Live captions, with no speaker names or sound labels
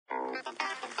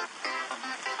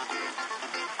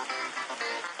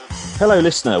Hello,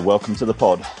 listener. Welcome to the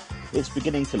pod. It's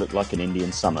beginning to look like an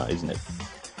Indian summer, isn't it?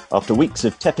 After weeks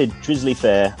of tepid, drizzly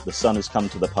fare, the sun has come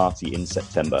to the party in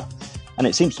September, and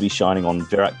it seems to be shining on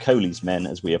Virat Kohli's men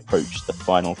as we approach the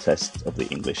final test of the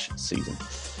English season.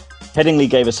 Headingley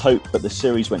gave us hope, but the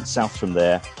series went south from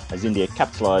there as India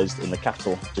capitalised in the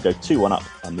capital to go 2-1 up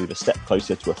and move a step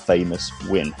closer to a famous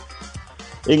win.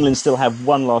 England still have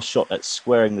one last shot at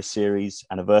squaring the series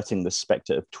and averting the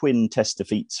spectre of twin test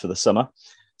defeats for the summer,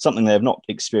 something they have not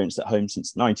experienced at home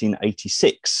since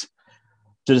 1986.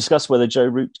 To discuss whether Joe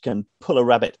Root can pull a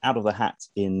rabbit out of the hat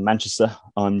in Manchester,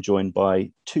 I'm joined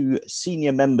by two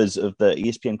senior members of the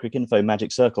ESPN Cricinfo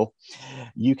Magic Circle,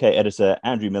 UK editor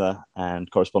Andrew Miller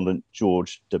and correspondent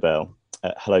George Dobell.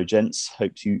 Hello, gents.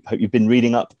 Hope you've been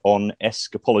reading up on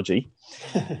escapology.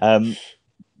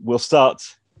 We'll start,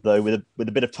 though, with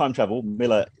a bit of time travel.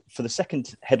 Miller, for the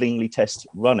second Headingley Test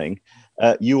running,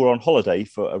 you were on holiday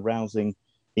for a rousing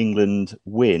England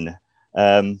win.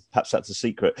 Perhaps that's a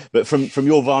secret, but from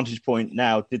your vantage point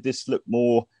now, did this look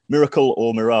more miracle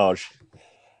or mirage?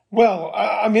 Well,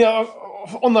 I mean,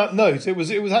 on that note, it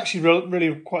was actually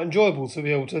really quite enjoyable to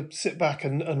be able to sit back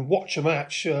and watch a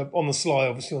match on the sly,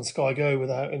 obviously on Sky Go,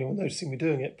 without anyone noticing me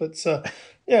doing it. But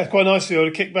yeah, it's quite nice to be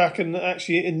able to kick back and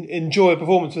actually enjoy a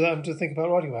performance without having to think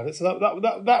about writing about it. So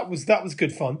that was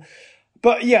good fun.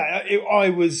 But yeah, I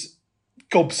was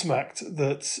gobsmacked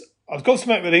that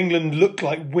England looked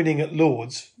like winning at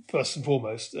Lord's, first and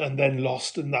foremost, and then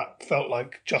lost, and that felt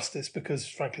like justice because,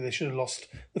 frankly, they should have lost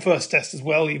the first test as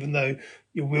well, even though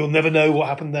we'll never know what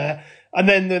happened there. And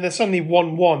then they're suddenly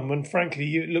 1-1 when,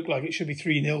 frankly, it looked like it should be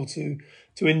 3-0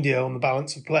 to India on the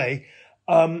balance of play.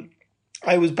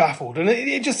 I was baffled. And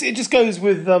it just goes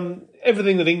with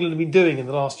everything that England have been doing in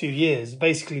the last few years.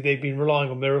 Basically, they've been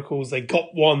relying on miracles. They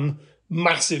got one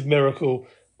massive miracle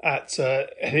at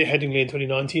Headingley in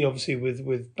 2019, obviously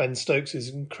with Ben Stokes'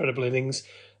 incredible innings.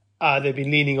 They've been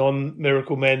leaning on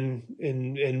miracle men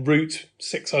in Root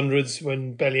 600s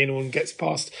when barely anyone gets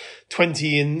past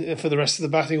 20 in for the rest of the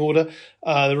batting order.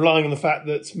 They're relying on the fact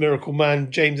that miracle man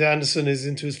James Anderson is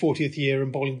into his 40th year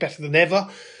and bowling better than ever.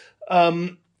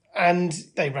 And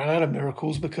they ran out of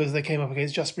miracles because they came up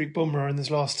against Jasprit Bumrah in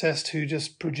this last test, who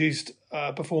just produced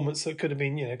a performance that could have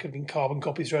been carbon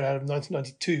copies straight out of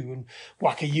 1992, and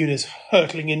Waqar Younis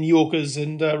hurtling in Yorkers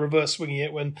and reverse swinging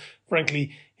it when,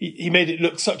 frankly, he made it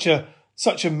look such a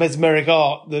mesmeric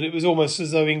art that it was almost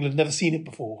as though England had never seen it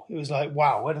before. It was like,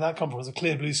 wow, where did that come from? It was a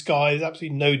clear blue sky. There's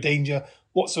absolutely no danger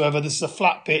whatsoever. This is a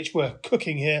flat pitch. We're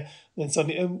cooking here. And then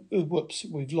suddenly, whoops,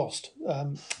 we've lost.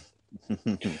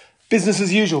 Business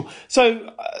as usual.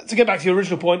 So to get back to your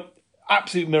original point,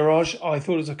 absolute mirage. I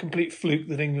thought it was a complete fluke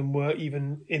that England were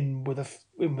even in with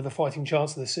a fighting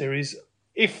chance of this series.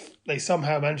 If they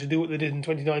somehow manage to do what they did in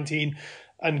 2019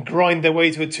 and grind their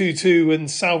way to a 2-2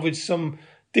 and salvage some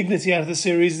dignity out of the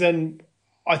series, then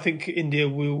I think India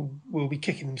will be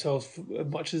kicking themselves as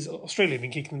much as Australia have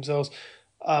been kicking themselves.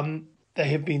 They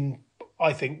have been,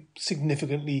 I think,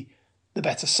 significantly the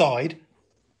better side.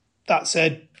 That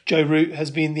said, Joe Root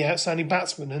has been the outstanding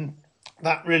batsman, and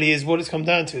that really is what it's come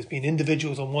down to. It's been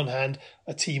individuals on one hand,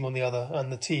 a team on the other,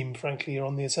 and the team, frankly, are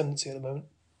on the ascendancy at the moment.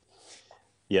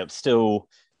 Yep, still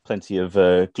plenty of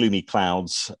gloomy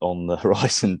clouds on the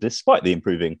horizon, despite the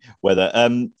improving weather.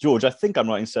 George, I think I'm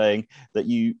right in saying that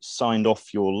you signed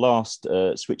off your last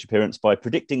Switch appearance by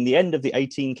predicting the end of the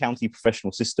 18-county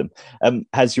professional system.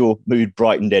 Has your mood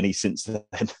brightened any since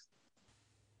then?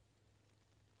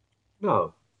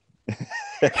 No.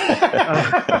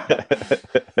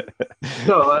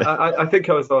 No, I think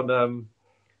I was on.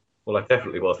 Well, I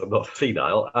definitely was. I'm not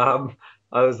senile.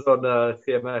 I was on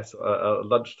CMS at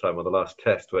lunchtime on the last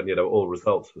test when all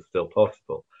results were still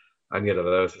possible, and there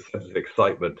was a sense of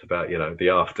excitement about the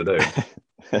afternoon.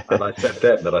 And I said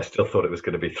then that I still thought it was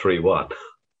going to be 3-1.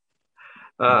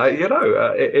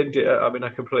 India. I mean, I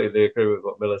completely agree with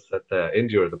what Miller said there.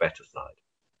 India are the better side.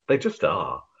 They just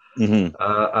are. Mm-hmm.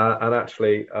 And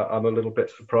actually, I'm a little bit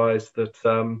surprised that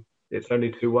it's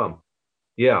only 2-1.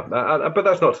 Yeah, but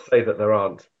that's not to say that there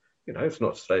aren't. It's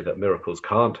not to say that miracles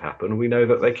can't happen. We know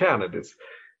that they can. And it's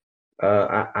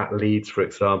at Leeds, for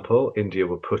example, India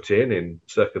were put in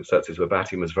circumstances where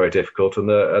batting was very difficult, and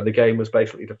the game was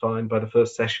basically defined by the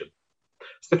first session.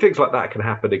 So things like that can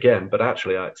happen again. But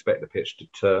actually, I expect the pitch to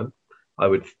turn. I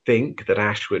would think that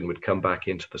Ashwin would come back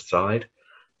into the side.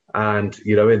 And,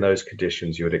 in those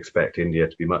conditions, you would expect India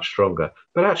to be much stronger.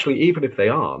 But actually, even if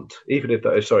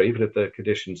the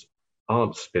conditions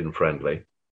aren't spin friendly,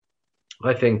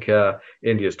 I think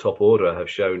India's top order have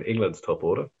shown England's top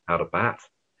order how to bat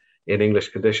in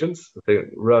English conditions. I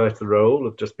think Rohit and Rahul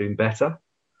have just been better.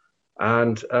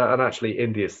 And actually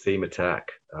India's seam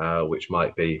attack, which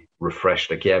might be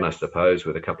refreshed again, I suppose,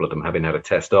 with a couple of them having had a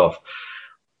test off,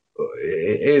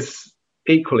 is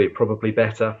equally probably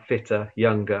better, fitter,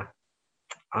 younger.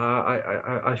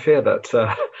 I fear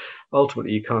that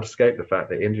ultimately you can't escape the fact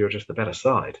that India are just the better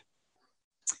side.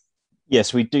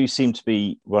 Yes, we do seem to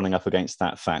be running up against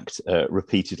that fact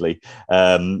repeatedly.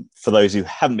 For those who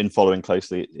haven't been following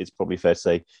closely, it's probably fair to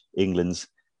say England's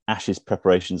Ashes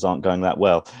preparations aren't going that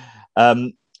well.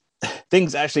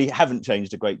 Things actually haven't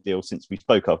changed a great deal since we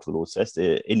spoke after the Lord's Test.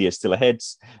 India's still ahead,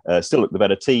 still look the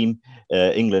better team.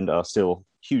 England are still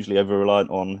hugely over-reliant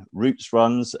on roots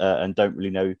runs and don't really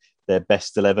know their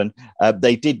best 11.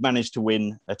 They did manage to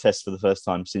win a test for the first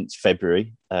time since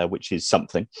February, which is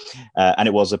something. And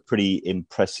it was a pretty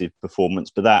impressive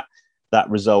performance. But that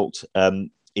result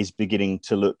is beginning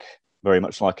to look very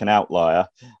much like an outlier.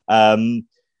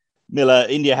 Miller,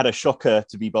 India had a shocker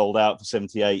to be bowled out for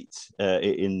 78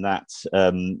 in that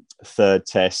third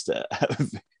test.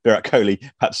 Virat Kohli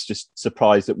perhaps just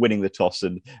surprised at winning the toss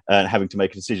and having to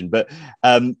make a decision. But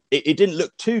it didn't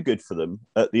look too good for them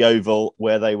at the Oval,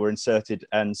 where they were inserted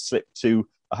and slipped to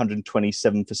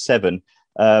 127 for 7.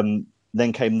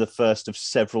 Then came the first of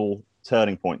several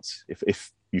turning points,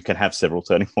 if you can have several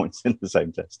turning points in the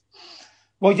same test.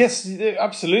 Well, yes,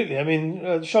 absolutely. I mean,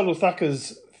 Shardul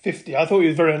Thakur's 50. I thought he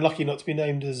was very unlucky not to be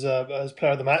named as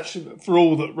player of the match. For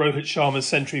all that Rohit Sharma's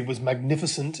century was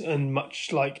magnificent, and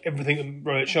much like everything that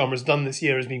Rohit Sharma has done this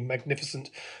year has been magnificent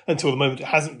until the moment it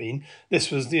hasn't been. This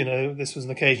was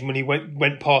an occasion when he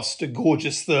went past a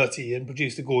gorgeous 30 and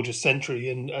produced a gorgeous century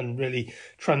and really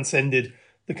transcended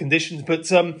the conditions.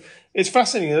 But it's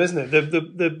fascinating, though, isn't it?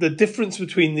 The difference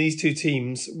between these two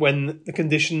teams when the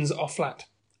conditions are flat,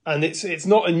 and it's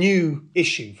not a new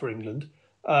issue for England.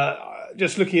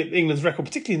 Just looking at England's record,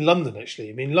 particularly in London, actually.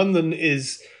 I mean, London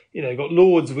is, got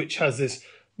Lords, which has this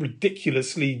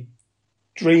ridiculously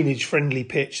drainage-friendly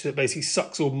pitch that basically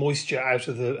sucks all moisture out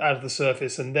of the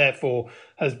surface, and therefore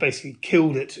has basically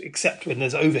killed it, except when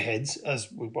there's overheads,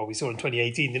 as we saw in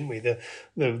 2018, didn't we?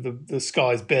 The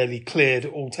skies barely cleared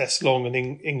all tests long, and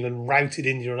England routed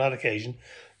India on that occasion.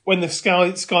 When the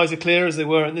skies are clear, as they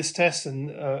were in this test,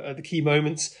 and at the key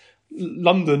moments,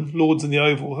 London, Lords and the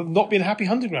Oval have not been a happy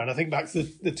hunting ground. I think back to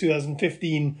the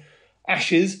 2015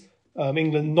 Ashes,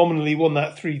 England nominally won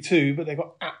that 3-2, but they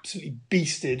got absolutely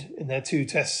beasted in their two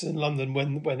tests in London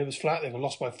when it was flat. They got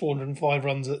lost by 405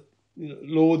 runs at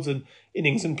Lords and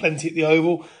innings and plenty at the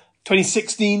Oval.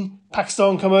 2016,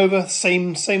 Pakistan come over,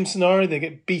 same scenario. They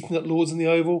get beaten at Lords and the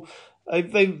Oval.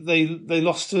 They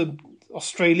lost to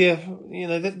Australia.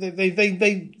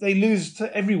 They lose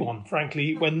to everyone,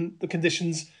 frankly, when the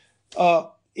conditions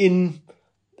are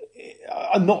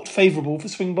not favourable for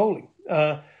swing bowling,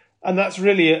 and that's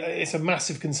really it's a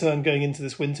massive concern going into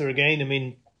this winter again. I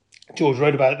mean, George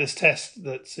wrote about this test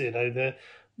that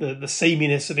the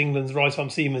sameness of England's right arm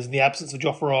seamers in the absence of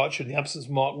Jofra Archer, in the absence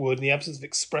of Mark Wood, in the absence of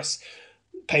express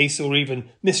pace or even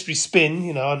mystery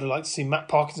spin. I'd like to see Matt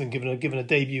Parkinson given a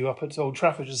debut up at Old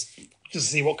Trafford just to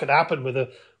see what could happen with a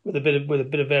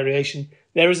bit of variation.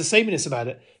 There is a sameness about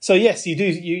it. So yes,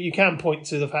 you can point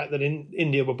to the fact that in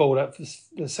India were bowled out for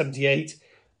 78,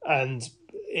 and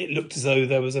it looked as though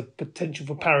there was a potential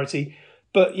for parity.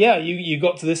 But yeah, you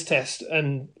got to this test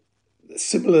and a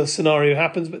similar scenario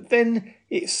happens. But then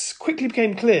it quickly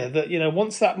became clear that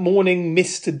once that morning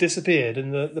mist had disappeared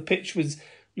and the pitch was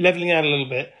levelling out a little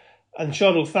bit, and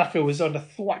Shardul Thakur was under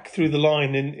thwack through the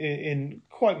line in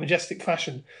quite majestic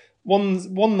fashion.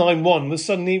 191 was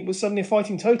suddenly a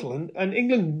fighting total, and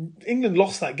England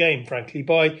lost that game, frankly,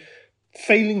 by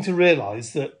failing to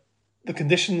realise that the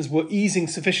conditions were easing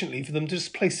sufficiently for them to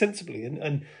just play sensibly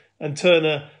and turn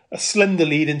a slender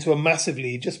lead into a massive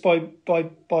lead just by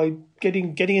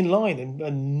getting in line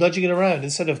and nudging it around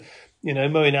instead of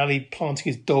Moeen Ali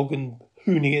planting his dog and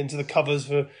hooning it into the covers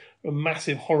for a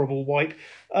massive horrible wipe.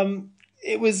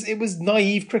 It was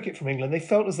naive cricket from England. They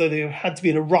felt as though they had to be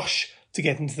in a rush to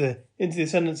get into the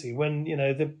ascendancy when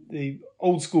the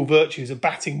old school virtues of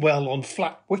batting well on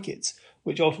flat wickets,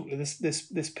 which ultimately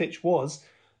this pitch was,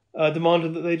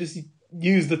 demanded that they just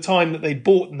use the time that they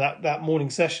bought in that morning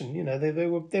session.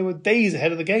 They were days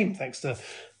ahead of the game thanks to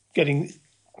getting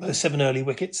those 7 early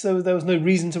wickets. So there was no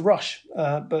reason to rush,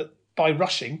 but by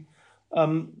rushing,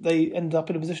 they ended up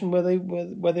in a position where they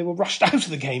were rushed out of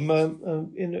the game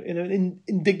in an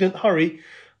indignant hurry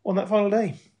on that final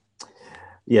day.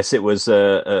 Yes, it was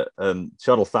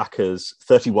Shardul Thakur's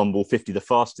 31 ball 50, the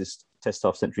fastest test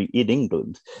half century in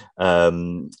England. A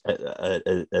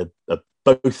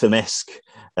Botham-esque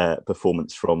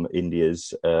performance from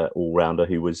India's all-rounder,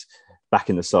 who was back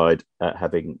in the side,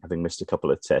 having missed a couple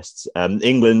of tests.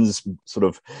 England's sort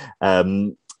of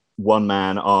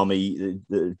one-man army,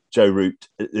 Joe Root,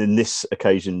 in this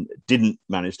occasion didn't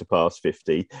manage to pass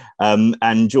 50.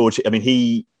 And George, I mean,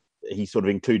 he sort of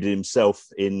included himself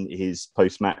in his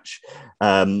post-match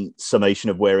summation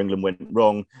of where England went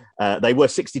wrong. They were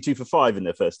 62 for 5 in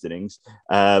their first innings,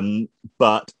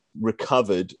 but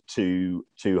recovered to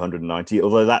 290,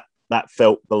 although that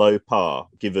felt below par,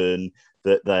 given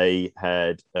that they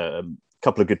had a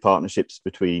couple of good partnerships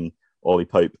between Ollie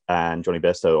Pope and Johnny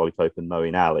Bairstow, Ollie Pope and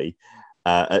Moeen Ali.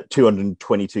 At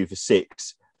 222 for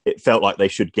 6, it felt like they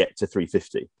should get to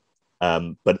 350,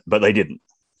 but they didn't.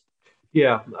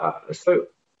 Yeah, so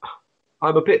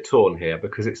I'm a bit torn here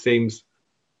because it seems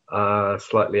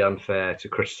slightly unfair to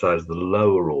criticise the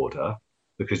lower order,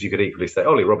 because you could equally say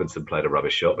Ollie Robinson played a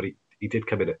rubbish shot, but he did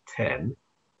come in at 10.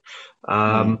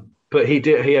 But he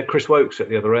had Chris Woakes at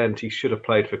the other end. He should have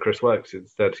played for Chris Woakes.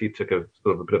 Instead, he took a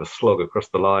sort of a bit of a slog across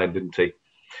the line, didn't he?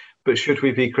 But should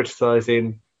we be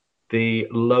criticising the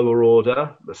lower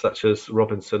order, such as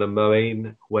Robinson and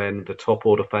Moeen, when the top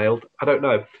order failed? I don't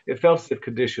know. It felt as if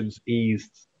conditions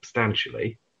eased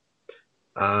substantially.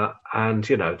 And,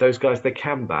 you know, those guys, they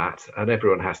can bat, and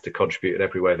everyone has to contribute in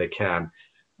every way they can.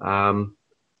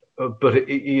 But,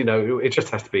 it just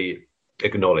has to be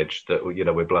acknowledged that, you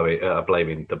know, we're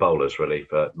blaming the bowlers, really,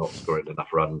 for not scoring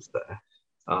enough runs there.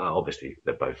 Obviously,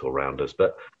 they're both all-rounders,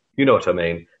 but you know what I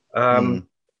mean.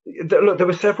 Look, there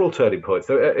were several turning points.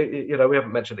 We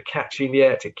haven't mentioned the catching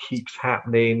yet. It keeps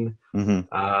happening.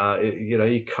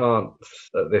 You can't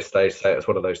at this stage say it's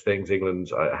one of those things.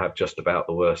 England have just about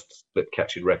the worst split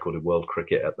catching record in world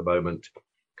cricket at the moment.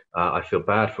 I feel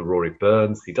bad for Rory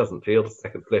Burns. He doesn't field a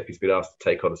second slip. He's been asked to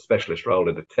take on a specialist role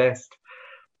in the test.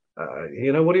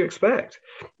 What do you expect?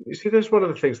 You see, there's one of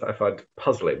the things that I find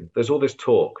puzzling. There's all this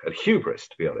talk, and hubris,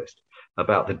 to be honest,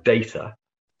 about the data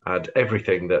and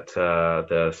everything that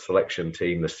the selection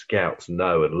team, the scouts,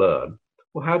 know and learn.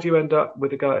 Well, how do you end up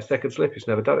with a guy at second slip who's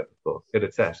never done it before in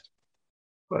a test?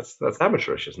 Well, that's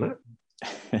amateurish, isn't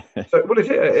it? So, what is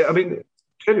it? I mean,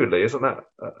 genuinely, isn't that?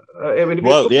 I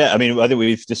think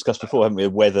we've discussed before, haven't we,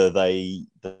 whether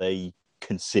they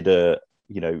consider,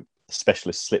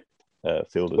 specialist slip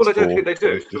fielders. Well, I don't think they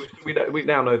do. We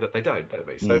now know that they don't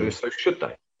we? So should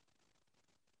they?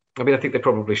 I mean, I think they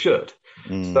probably should.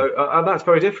 So, and that's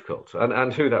very difficult.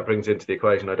 And who that brings into the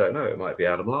equation, I don't know. It might be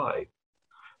Adam Lyth.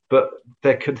 But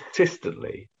they're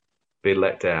consistently being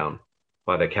let down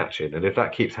by their catching. And if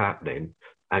that keeps happening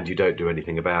and you don't do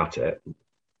anything about it,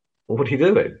 well, what are you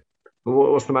doing?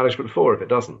 What's the management for if it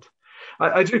doesn't?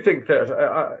 I do think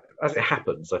that, as it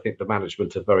happens, I think the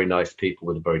management are very nice people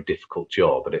with a very difficult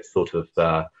job. And it's sort of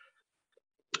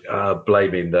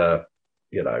blaming the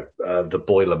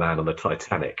boiler man on the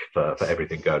Titanic for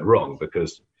everything going wrong,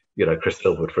 because, Chris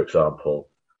Silverwood, for example,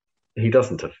 he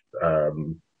doesn't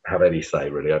have any say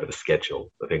really over the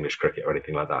schedule of English cricket or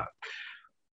anything like that.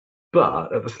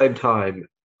 But at the same time,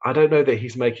 I don't know that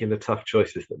he's making the tough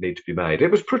choices that need to be made.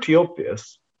 It was pretty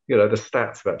obvious, the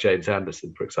stats about James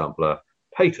Anderson, for example, are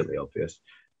patently obvious,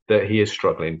 that he is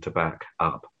struggling to back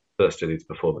up first innings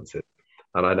performances.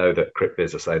 And I know that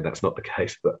CricViz are saying that's not the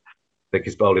case, but I think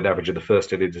his bowling average in the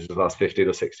first innings of the last 15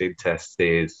 or 16 tests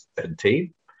is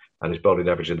 17, and his bowling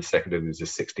average in the second innings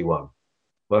is 61.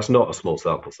 Well, that's not a small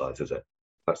sample size, is it?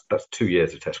 That's 2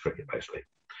 years of Test cricket, basically.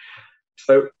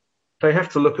 So they have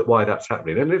to look at why that's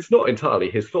happening. And it's not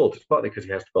entirely his fault. It's partly because he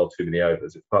has to bowl too many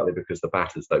overs. It's partly because the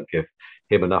batters don't give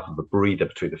him enough of a breather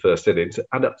between the first innings.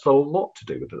 And that's a lot to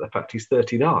do with the fact he's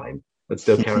 39 and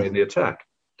still carrying the attack.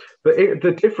 But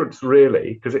the difference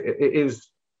really, because it is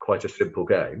quite a simple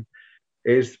game,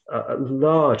 is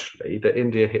largely that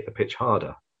India hit the pitch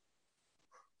harder.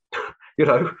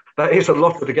 That is a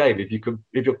lot of the game.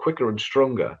 If you're quicker and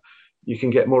stronger, you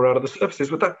can get more out of the surfaces.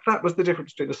 But that was the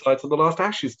difference between the sides on the last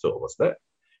Ashes tour, wasn't it?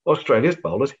 Australia's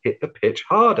bowlers hit the pitch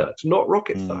harder. It's not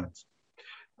rocket science.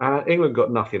 England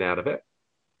got nothing out of it.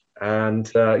 And,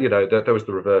 there was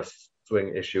the reverse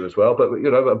swing issue as well. But,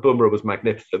 Bumrah was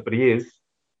magnificent, but he is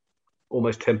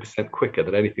almost 10% quicker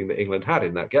than anything that England had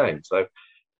in that game. So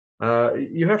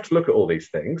you have to look at all these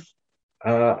things.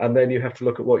 And then you have to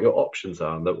look at what your options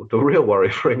are. And the real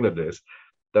worry for England is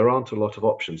there aren't a lot of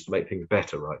options to make things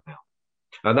better right now.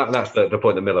 And that's the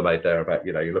point that Miller made there about,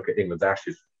 you look at England's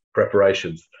Ashes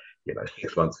preparations,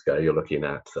 6 months ago, you're looking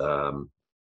at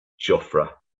Jofra,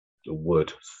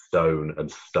 Wood, Stone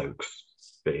and Stokes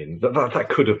being, that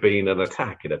could have been an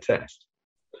attack in a test.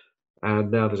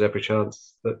 And now there's every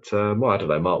chance that, I don't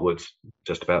know, Mark Wood's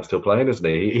just about still playing, isn't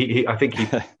he? I think he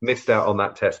missed out on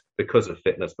that test because of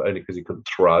fitness, but only because he couldn't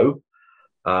throw.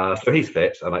 So he's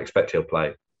fit, and I expect he'll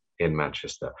play in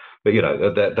Manchester. But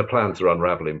the plans are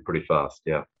unraveling pretty fast.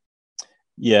 Yeah.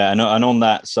 Yeah, and on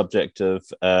that subject of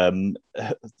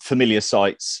familiar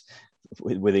sights,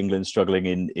 with England struggling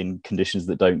in conditions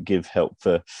that don't give help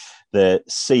for their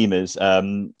seamers,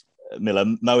 Miller,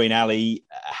 Moeen Ali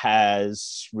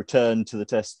has returned to the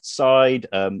Test side.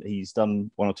 He's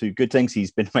done one or two good things.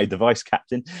 He's been made the vice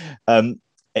captain.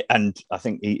 And I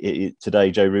think today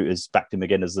Joe Root has backed him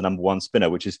again as the number one spinner,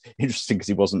 which is interesting because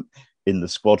he wasn't in the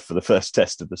squad for the first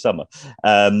Test of the summer,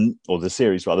 or the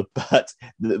series rather. But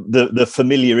the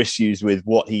familiar issues with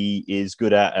what he is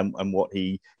good at and what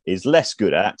he is less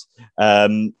good at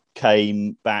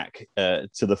came back to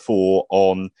the fore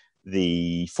on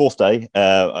the fourth day.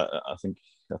 I think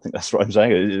that's what I'm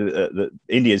saying.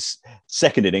 India's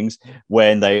second innings,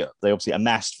 when they obviously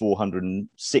amassed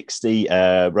 460.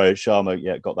 Rohit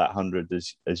Sharma, got that 100,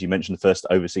 as you mentioned, the first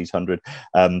overseas 100.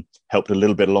 Helped a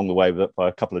little bit along the way by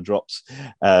a couple of drops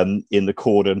in the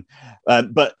cordon.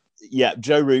 But yeah,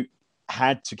 Joe Root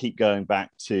had to keep going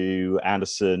back to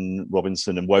Anderson,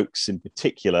 Robinson, and Woakes in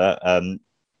particular.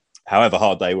 However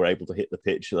hard they were able to hit the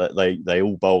pitch, they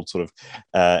all bowled sort of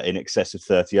in excess of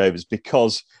 30 overs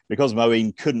because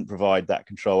Moeen couldn't provide that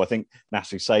control. I think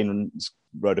Nasser Hussain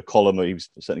wrote a column, or he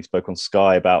certainly spoke on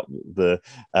Sky about the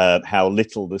how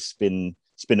little the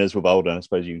spinners were bowled, and I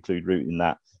suppose you include Root in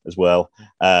that as well,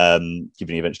 given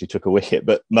he eventually took a wicket.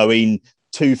 But Moeen,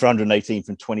 2 for 118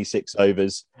 from 26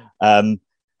 overs, and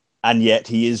yet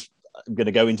he is going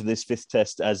to go into this fifth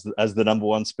Test as the number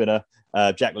one spinner.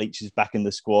 Jack Leach is back in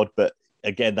the squad, but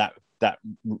again, that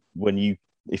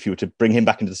if you were to bring him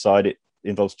back into the side, it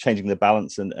involves changing the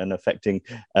balance and affecting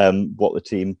what the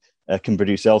team can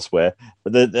produce elsewhere.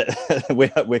 But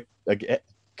we're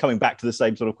coming back to the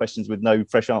same sort of questions with no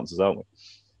fresh answers, aren't we?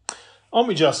 Aren't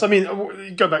we just? I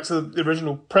mean, go back to the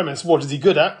original premise. What is he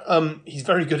good at? He's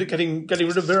very good at getting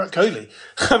rid of Virat Kohli.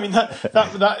 I mean,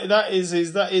 that is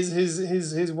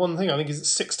his one thing. I think is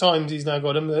 6 times he's now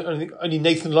got him. I think only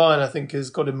Nathan Lyon, I think, has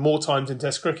got him more times in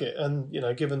Test cricket. And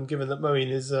given that Moeen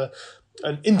is an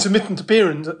intermittent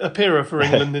appearer for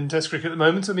England in Test cricket at the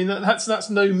moment, I mean that's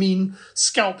no mean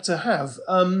scalp to have.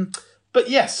 But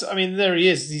yes, I mean there he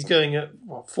is. He's going at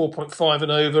 4.5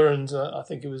 and over, and I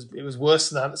think it was worse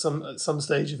than that at some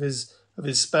stage of his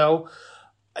spell.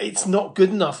 It's not good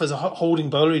enough as a holding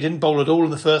bowler. He didn't bowl at all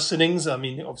in the first innings. I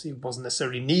mean, obviously he wasn't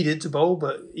necessarily needed to bowl,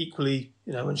 but equally,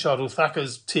 when Shardul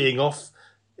Thakker's teeing off,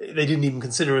 they didn't even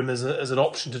consider him as an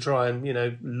option to try and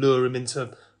lure him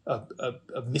into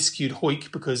a miscued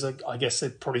hoik, because I guess they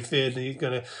probably feared he's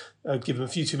going to give him a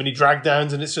few too many drag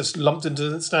downs, and it's just lumped into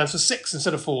the stands for 6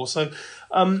 instead of 4. So,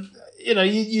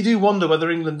 you do wonder whether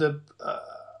England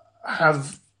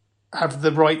have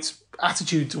the right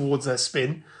attitude towards their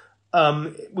spin.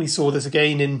 We saw this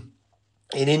again in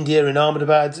India, in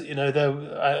Ahmedabad.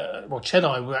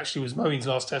 Chennai actually was Moeen's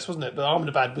last Test, wasn't it? But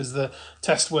Ahmedabad was the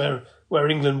Test where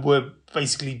England were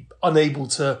basically unable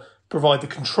to provide the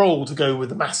control to go with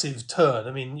the massive turn.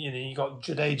 I mean, you got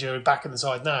Jadeja back in the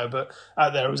side now, but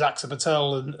out there it was Axar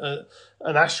Patel and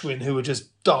Ashwin who were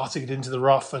just darting it into the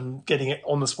rough and getting it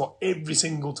on the spot every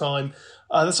single time.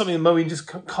 That's something that Moeen just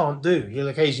can't do. He'll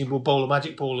occasionally bowl a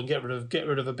magic ball and get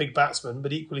rid of a big batsman,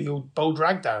 but equally he'll bowl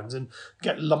drag downs and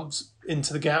get lumped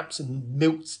into the gaps and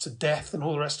milked to death and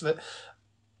all the rest of it.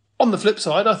 On the flip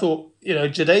side, I thought,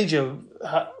 Jadeja,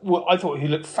 I thought he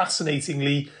looked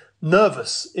fascinatingly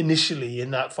nervous initially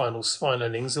in that final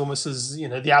innings, almost as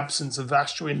the absence of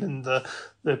Ashwin and the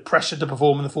pressure to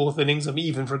perform in the fourth innings. I mean,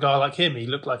 even for a guy like him, he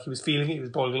looked like he was feeling it. He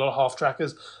was bowling a lot of half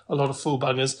trackers, a lot of full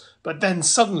bungers, but then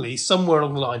suddenly somewhere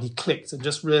along the line he clicked and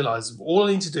just realised all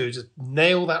I need to do is just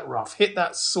nail that rough, hit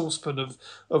that saucepan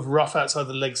of rough outside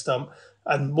the leg stump,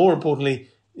 and more importantly,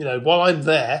 while I'm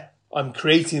there, I'm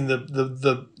creating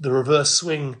the reverse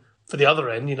swing for the other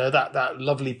end. That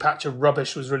lovely patch of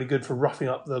rubbish was really good for roughing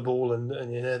up the ball, and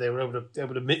they were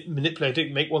able to manipulate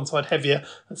it, make one side heavier,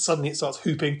 and suddenly it starts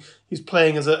hooping. He's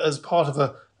playing as part of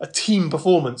a team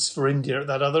performance for India at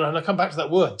that other. And I come back to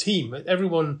that word, team.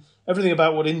 Everything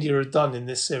about what India has done in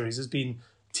this series has been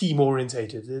team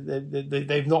orientated.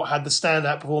 They've not had the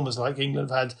standout performers like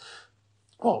England have had.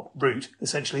 Well, Root,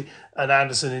 essentially, and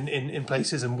Anderson in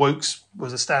places, and Woakes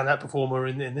was a standout performer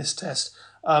in this Test.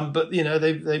 But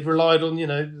they've relied on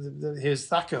here's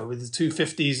Thacker with his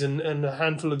 250s and a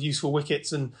handful of useful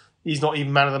wickets, and he's not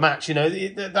even man of the match.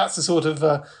 That's the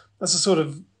sort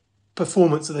of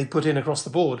performance that they put in across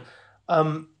the board.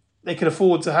 They can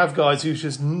afford to have guys who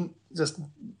just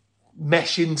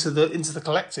mesh into the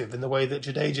collective in the way that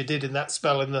Jadeja did in that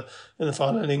spell in the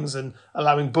final innings, and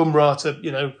allowing Bumrah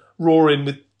to roaring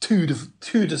with two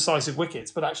decisive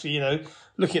wickets. But actually,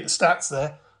 looking at the stats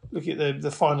there, looking at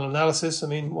the final analysis, I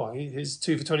mean, he's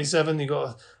 2 for 27. You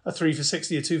got a 3 for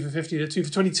 60, a 2 for 50, a 2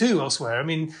 for 22 elsewhere. I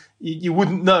mean, you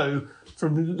wouldn't know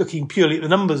from looking purely at the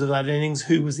numbers of that innings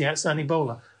who was the outstanding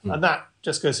bowler, and that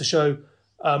just goes to show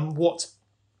what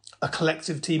a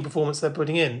collective team performance they're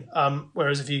putting in.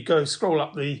 Whereas if you go scroll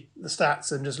up the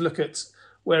stats and just look at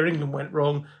where England went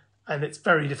wrong, and it's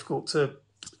very difficult to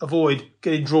avoid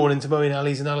getting drawn into Moeen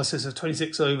Ali's analysis of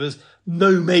 26 overs,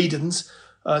 no maidens,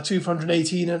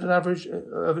 218 at an average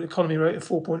of an economy rate of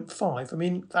 4.5. I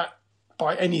mean, that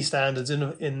by any standards in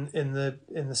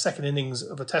the second innings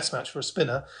of a Test match for a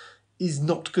spinner is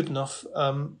not good enough,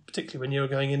 particularly when you're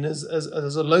going in as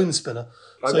a lone spinner.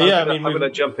 So I'm going to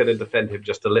jump in and defend him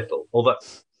just a little.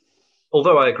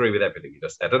 Although I agree with everything you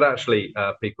just said, and actually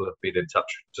people have been in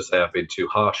touch to say I've been too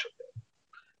harsh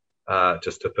on him,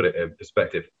 just to put it in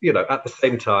perspective. At the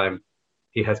same time,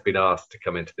 he has been asked to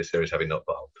come into this series having not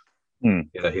bowled.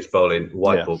 He's bowling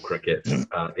white ball cricket.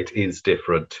 It is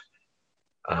different.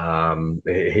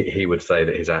 He would say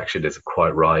that his action isn't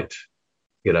quite right.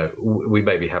 We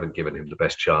maybe haven't given him the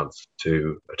best chance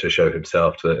to show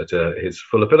himself to his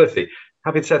full ability.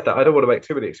 Having said that, I don't want to make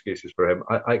too many excuses for him.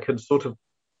 I can sort of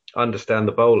understand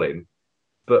the bowling,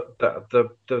 but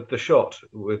the shot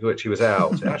with which he was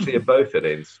out, actually in both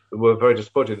innings, were very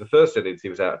disappointing. The first innings he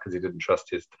was out because he didn't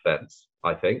trust his defence,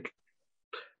 I think.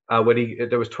 When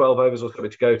there was 12 overs or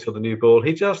something to go till the new ball,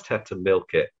 he just had to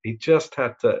milk it. He just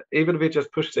had to, even if he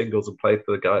just pushed singles and played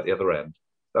for the guy at the other end,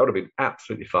 that would have been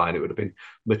absolutely fine. It would have been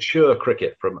mature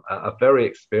cricket from a very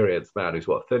experienced man who's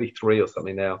 33 or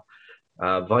something now,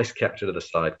 vice captain of the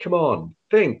side. Come on,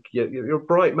 think. You're a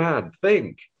bright man.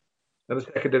 Think. And the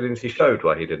second innings, he showed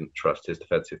why he didn't trust his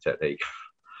defensive technique,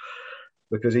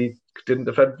 because he didn't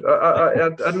defend.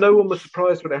 And no one was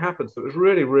surprised when it happened. So it was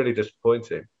really, really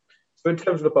disappointing. So in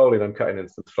terms of the bowling, I'm cutting in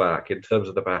some slack. In terms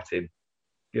of the batting,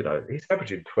 he's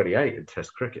averaging 28 in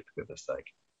Test cricket, for goodness sake.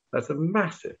 That's a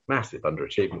massive, massive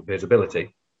underachievement of his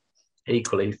ability.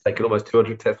 Equally, he's taken almost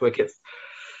 200 Test wickets.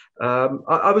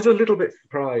 I was a little bit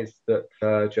surprised that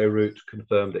Joe Root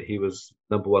confirmed that he was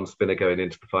number one spinner going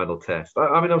into the final Test.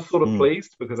 I'm sort of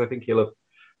pleased, because I think he'll have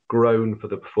grown for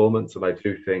the performance, and I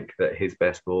do think that his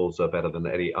best balls are better than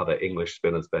any other English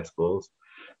spinner's best balls.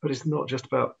 But it's not just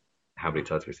about, how many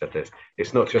times have we said this?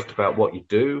 It's not just about what you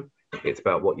do, it's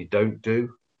about what you don't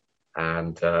do.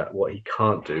 And what he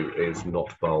can't do is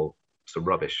not bowl some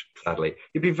rubbish, sadly.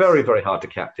 It'd be very, very hard to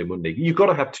captain, wouldn't he? You've got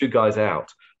to have two guys out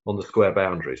on the square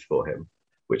boundaries for him,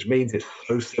 which means it's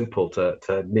so simple to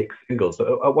nick singles.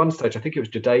 So at one stage, I think it was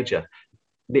Jadeja,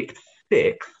 nicked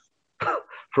 6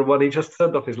 from when he just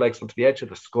turned off his legs onto the edge of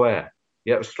the square.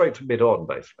 Yeah, it was straight to mid-on,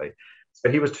 basically. So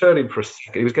he was turning for a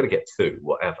second. He was going to get 2,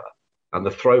 whatever. And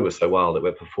the throw was so wild it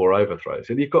went for 4 overthrows.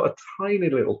 And you've got a tiny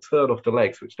little turn off the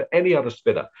legs, which to any other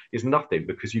spinner is nothing,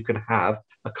 because you can have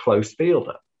a close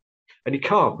fielder. And you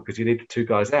can't, because you need the 2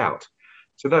 guys out.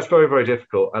 So that's very, very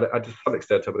difficult. And to some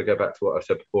extent, I'm going to go back to what I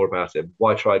said before about him.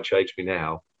 Why try and change me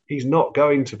now? He's not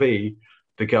going to be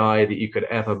the guy that you could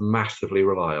ever massively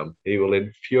rely on. He will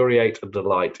infuriate and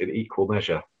delight in equal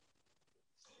measure.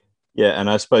 Yeah, and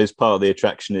I suppose part of the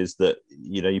attraction is that,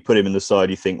 you put him in the side,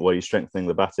 you think, well, you're strengthening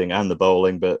the batting and the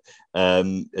bowling, but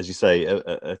as you say,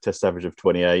 a Test average of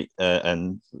 28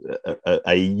 and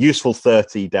a useful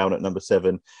 30 down at number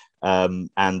 7, and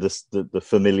the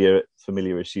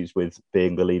familiar issues with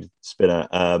being the lead spinner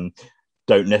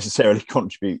don't necessarily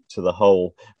contribute to the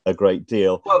whole a great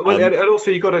deal. Well, and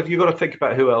also you've got to think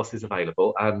about who else is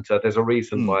available, and there's a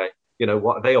reason why.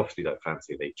 What they obviously don't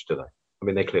fancy Leach, do they? I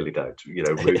mean, they clearly don't.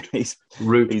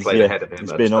 Root played ahead of him.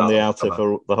 He's been on the outer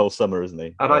for the whole summer, isn't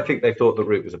he? And I think they thought that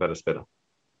Root was a better spinner.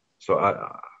 So,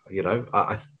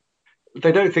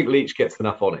 they don't think Leach gets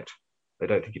enough on it. They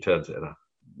don't think he turns it enough.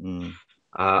 And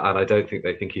I don't think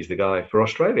they think he's the guy for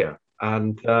Australia.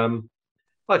 And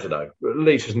I don't know.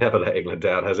 Leach has never let England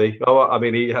down, has he? Oh, I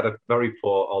mean, he had a very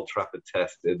poor Old Trafford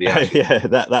Test in the Ashes. Yeah,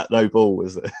 that no ball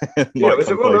was. It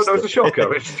was a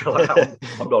shocker. It's still out.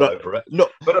 I'm not over it.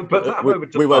 But that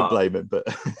moment, we won't blame him. But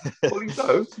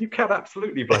you can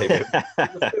absolutely blame him.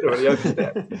 He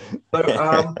overstepped.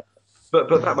 So, but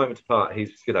that moment apart,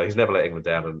 he's never let England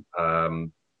down,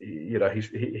 and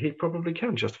he probably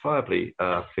can justifiably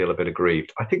feel a bit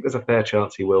aggrieved. I think there's a fair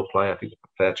chance he will play. I think there's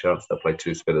a fair chance they'll play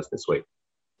 2 spinners this week.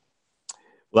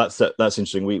 Well, that's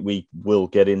interesting. We will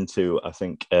get into, I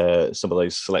think, some of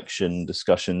those selection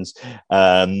discussions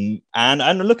and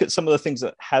look at some of the things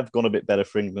that have gone a bit better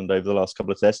for England over the last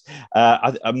couple of tests.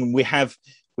 I mean, we have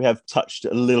touched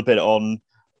a little bit on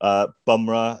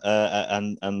Bumrah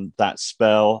and that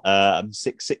spell.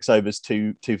 Six overs,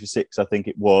 two for six, I think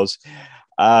it was.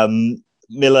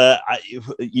 Miller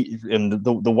and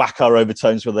the Waqar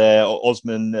overtones were there.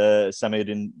 Osman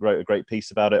Samiuddin wrote a great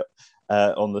piece about it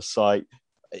on the site.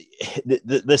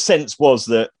 The sense was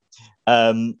that,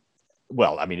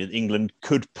 England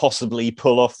could possibly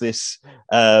pull off this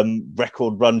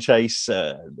record run chase.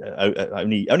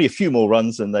 Only a few more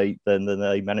runs than they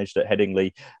managed at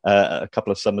Headingley a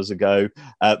couple of summers ago.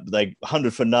 They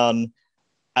 100 for none.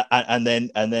 And then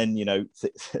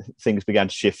things began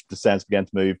to shift. The sands began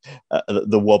to move.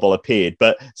 The wobble appeared,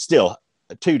 but still,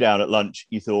 2 down at lunch.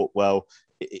 You thought, well,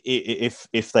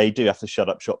 if they do have to shut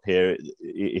up shop here,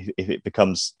 if it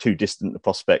becomes too distant a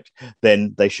prospect,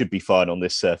 then they should be fine on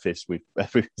this surface. We've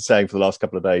been saying for the last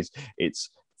couple of days, it's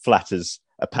flat as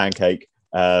a pancake,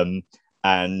 and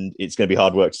it's going to be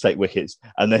hard work to take wickets.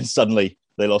 And then suddenly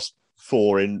they lost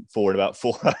four in about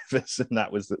 4 overs, and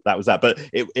that was that. But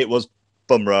it was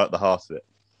Bumrah at the heart of it.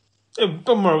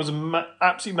 Bumrah was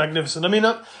absolutely magnificent. I mean,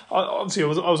 obviously,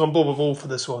 I was on board with all for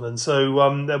this one, and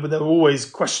so there were always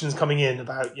questions coming in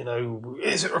about,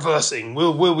 is it reversing?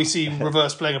 Will we see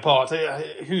reverse playing a part?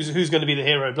 Who's going to be the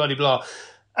hero? Bloody blah.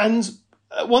 And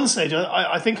at one stage,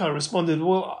 I think I responded,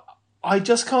 well, I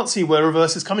just can't see where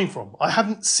reverse is coming from. I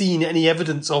haven't seen any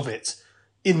evidence of it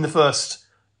in the first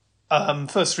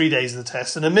 3 days of the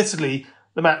test, and admittedly,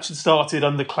 the match had started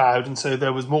under cloud, and so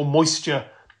there was more moisture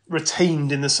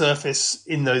retained in the surface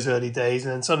in those early days,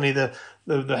 and then suddenly the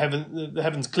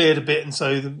heavens cleared a bit, and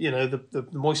so the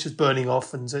moisture's burning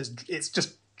off, and so it's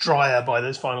just drier by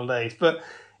those final days. But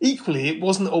equally, it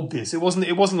wasn't obvious. It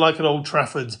wasn't like an Old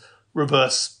Trafford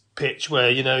reverse pitch where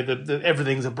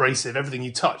everything's abrasive, everything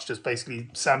you touch just basically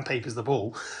sandpapers the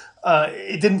ball.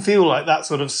 It didn't feel like that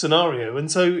sort of scenario,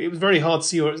 and so it was very hard to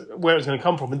see where it was going to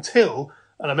come from until,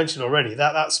 and I mentioned already,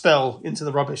 that spell into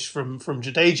the rubbish from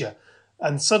Jadeja.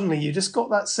 And suddenly you just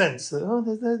got that sense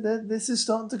that, this is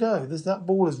starting to go. That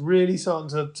ball is really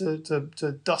starting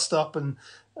to dust up, and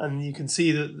you can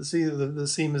see the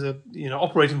seam is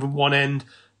operating from one end,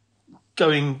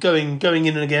 going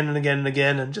in and again and again and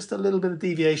again, and just a little bit of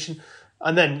deviation.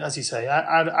 And then, as you say,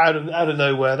 out of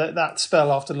nowhere, that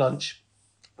spell after lunch,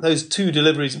 those 2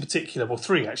 deliveries in particular, well,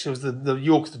 3 actually, was the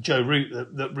Yorker to Joe Root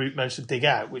that Root managed to dig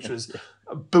out, which was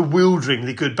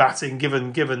bewilderingly good batting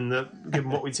given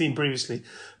what we'd seen previously.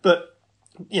 But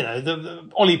the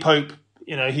Ollie Pope,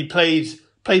 he played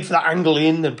for that angle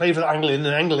in and played for that angle in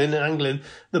and angle in and angle in.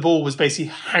 The ball was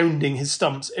basically hounding his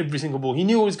stumps every single ball. He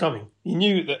knew what was coming. He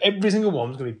knew that every single one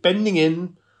was going to be bending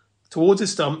in towards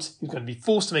his stumps. He was going to be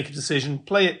forced to make a decision,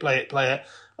 play it,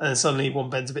 and then suddenly one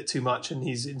bends a bit too much and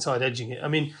he's inside edging it. I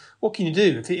mean, what can you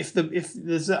do if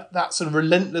there's that sort of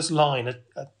relentless line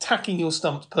attacking your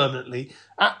stumps permanently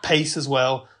at pace as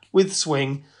well with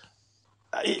swing?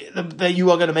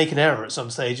 You are going to make an error at some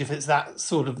stage if it's that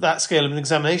scale of an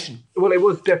examination. Well, it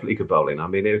was definitely good bowling. I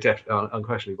mean, it definitely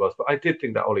unquestionably was. But I did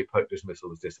think that Ollie Pope dismissal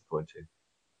was disappointing.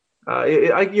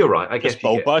 You're right. I guess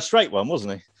bowled by a straight one,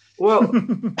 wasn't he? Well,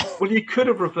 you could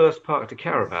have reverse parked a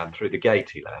caravan through the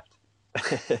gate he left.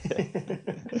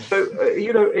 So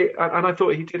and I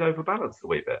thought he did overbalance a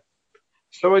wee bit.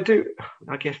 So I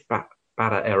guess batter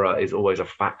error is always a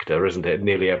factor, isn't it?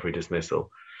 Nearly every dismissal.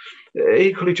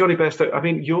 Equally, Johnny Bairstow, I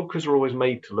mean, Yorkers are always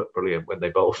made to look brilliant when they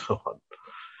bowl someone.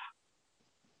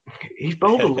 He's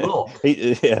bowled a lot, and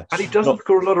he doesn't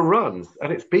score a lot of runs,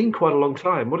 and it's been quite a long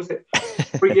time. What is it?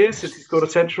 3 years since he scored a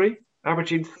century,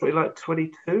 averaging something like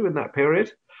 22 in that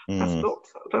period.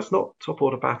 That's not top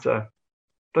order batter.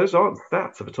 Those aren't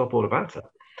stats of a top order batter.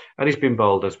 And he's been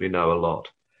bowled, as we know, a lot.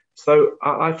 So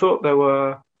I thought there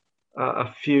were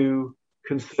a few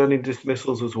concerning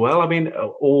dismissals as well. I mean,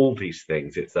 all these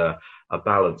things, it's a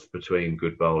balance between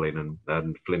good bowling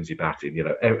and flimsy batting.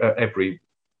 Every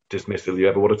dismissal you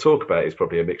ever want to talk about is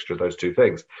probably a mixture of those 2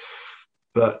 things.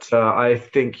 But I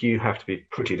think you have to be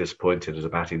pretty disappointed as a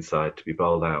batting side to be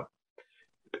bowled out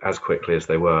as quickly as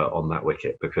they were on that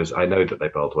wicket, because I know that they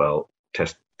bowled well.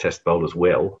 Test bowlers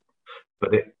will,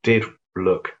 but it did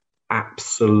look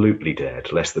absolutely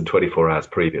dead less than 24 hours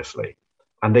previously,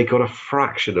 and they got a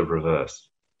fraction of reverse.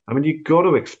 I mean, you've got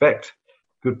to expect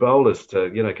good bowlers to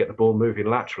get the ball moving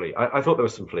laterally. I thought there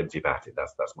was some flimsy batting.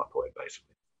 That's my point,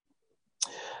 basically.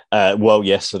 Well,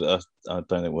 yes, I don't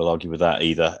think we'll argue with that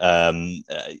either.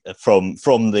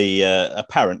 From the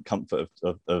apparent comfort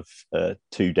of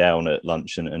 2 down at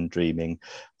lunch and dreaming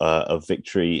of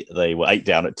victory, they were 8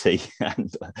 down at tea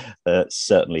and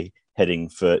certainly heading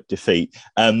for defeat.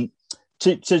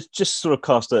 To just sort of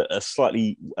cast a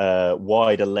slightly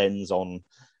wider lens on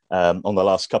the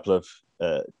last couple of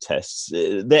tests.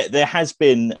 There has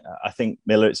been, I think,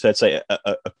 Miller, it's fair to say,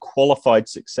 a qualified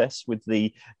success with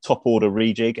the top order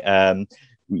rejig.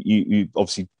 You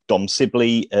obviously, Dom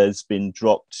Sibley has been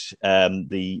dropped.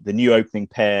 The new opening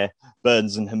pair,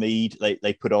 Burns and Hamid,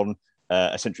 they put on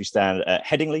a century stand at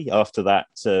Headingley after that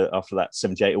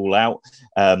 78 all out,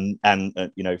 and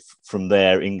from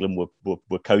there England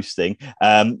were coasting.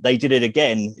 They did it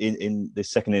again in the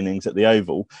second innings at the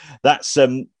Oval. That's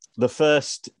the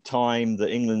first time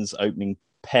that England opening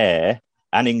pair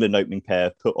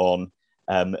put on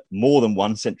more than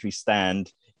one century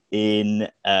stand in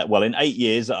 8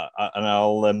 years, and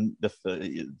I'm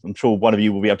sure one of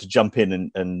you will be able to jump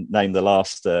in and name the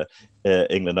last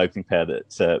England opening pair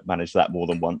that managed that more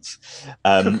than once.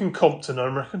 Cook and Compton, I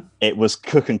reckon. It was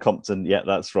Cook and Compton. Yeah,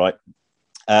 that's right.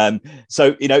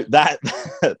 So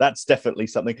that's definitely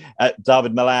something.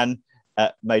 David Milan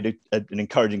made an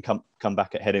encouraging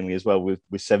comeback at Headingley as well with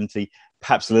 70.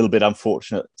 Perhaps a little bit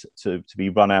unfortunate to be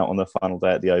run out on the final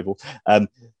day at the Oval.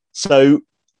 So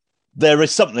there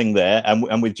is something there,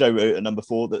 and with Joe Root at number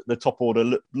 4, the top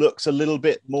order looks a little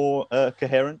bit more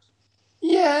coherent.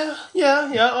 Yeah.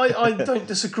 I don't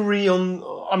disagree on.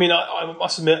 I mean, I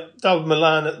must admit, David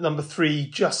Milan at number 3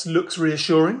 just looks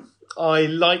reassuring. I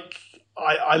like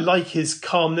his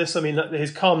calmness. I mean,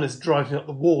 his calmness driving up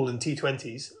the wall in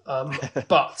T20s,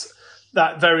 but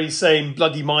that very same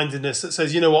bloody mindedness that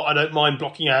says, you know what, I don't mind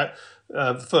blocking out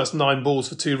the first 9 balls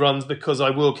for 2 runs because I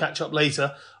will catch up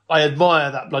later. I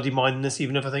admire that bloody mindedness,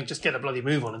 even if I think just get a bloody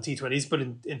move on in T20s. But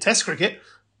in Test cricket,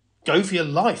 go for your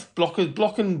life. Block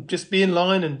and just be in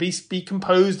line and be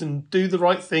composed and do the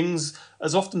right things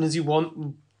as often as you want.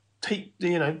 And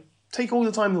take all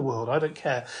the time in the world. I don't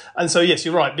care. And so, yes,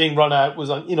 you're right. Being run out was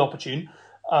inopportune.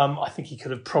 I think he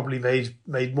could have probably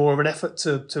made more of an effort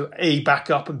to A, back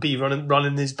up, and B,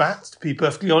 running his bat, to be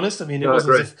perfectly honest. I mean, it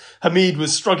wasn't as if Hamid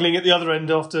was struggling at the other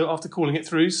end after calling it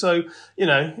through. So,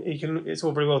 it's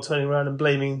all very well turning around and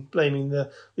blaming the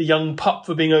young pup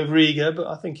for being overeager, but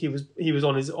I think he was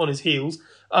on his heels.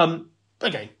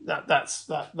 Again, that's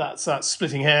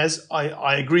splitting hairs.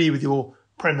 I agree with your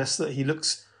premise that he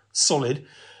looks solid,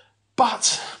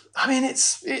 but I mean,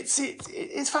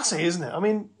 it's fascinating, isn't it? I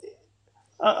mean,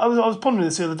 I was pondering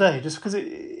this the other day, just because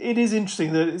it is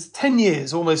interesting that it's 10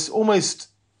 years, almost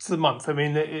to the month. I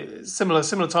mean, similar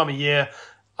time of year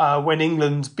when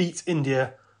England beat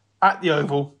India at the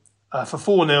Oval for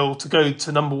 4-0 to go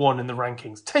to number 1 in the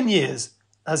rankings. 10 years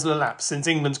has elapsed since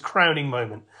England's crowning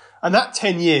moment. And that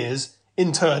 10 years,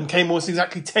 in turn, came almost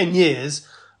exactly 10 years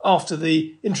after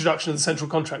the introduction of the central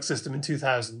contract system in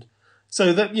 2000.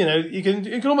 So that, you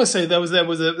can almost say there was a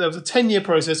 10-year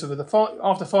process.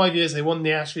 After 5 years, they won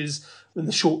the Ashes in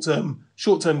the short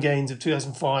term gains of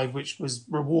 2005, which was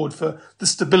reward for the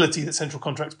stability that central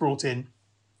contracts brought in.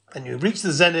 And you reached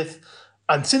the zenith,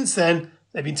 and since then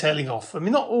they've been tailing off. I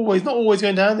mean, not always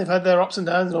going down. They've had their ups and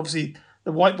downs, and obviously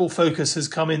the white ball focus has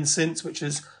come in since, which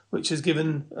has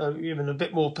given a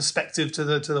bit more perspective to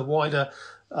the wider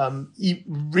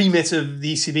remit of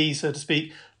the ECB, so to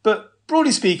speak. But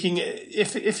broadly speaking,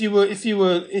 if you're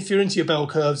into your bell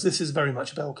curves, this is very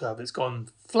much a bell curve. It's gone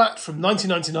flat from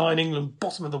 1999, England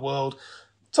bottom of the world,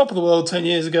 top of the world 10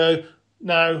 years ago.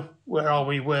 Now, where are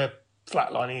we? We're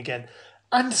flatlining again,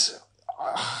 and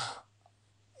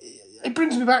it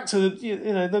brings me back to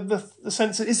the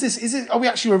sense that are we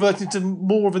actually reverting to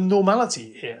more of a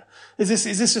normality here? Is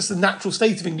this just the natural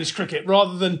state of English cricket,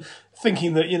 rather than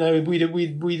thinking that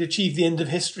we'd achieved the end of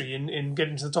history in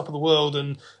getting to the top of the world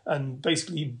and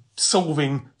basically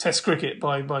solving Test cricket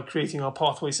by creating our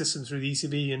pathway system through the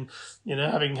ECB and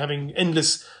having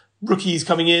endless rookies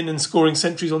coming in and scoring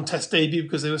centuries on Test debut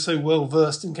because they were so well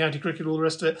versed in county cricket, all the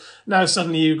rest of it. Now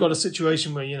suddenly you've got a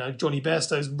situation where Johnny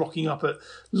Bairstow's rocking up at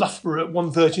Loughborough at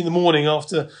 1:30 in the morning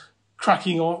after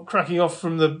cracking off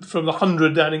from the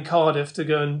 100 down in Cardiff to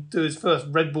go and do his first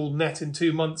red ball net in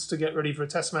 2 months to get ready for a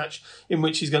Test match in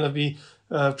which he's going to be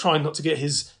trying not to get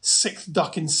his 6th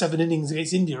duck in 7 innings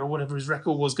against India or whatever his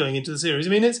record was going into the series. I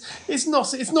mean, it's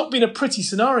not been a pretty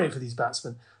scenario for these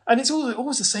batsmen. And it's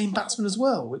always the same batsman as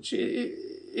well, which,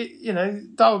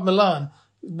 David Milan,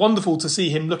 wonderful to see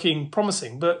him looking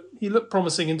promising, but he looked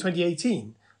promising in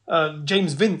 2018.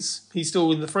 James Vince, he's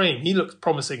still in the frame. He looked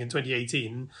promising in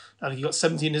 2018. I think he got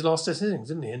 70 in his last 10 innings,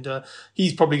 didn't he? And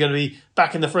he's probably going to be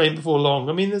back in the frame before long.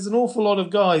 I mean, there's an awful lot of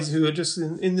guys who are just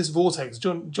in this vortex.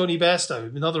 Johnny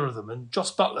Bairstow, another of them, and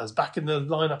Joss Butler's back in the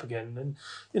lineup again. And,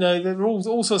 they're all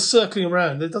also circling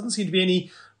around. There doesn't seem to be any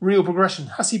real progression.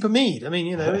 Hasib Hamid, I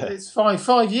mean, it's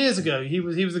 5 years ago. He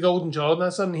was the golden child. Now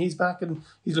suddenly he's back and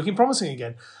he's looking promising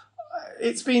again.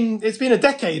 It's been a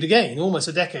decade again, almost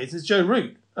a decade since Joe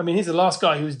Root I mean, he's the last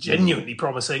guy who was genuinely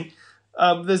promising.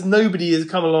 There's nobody has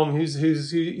come along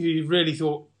who really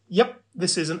thought, yep,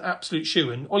 this is an absolute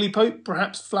shoo-in. Ollie Pope,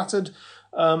 perhaps flattered,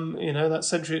 that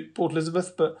century at Port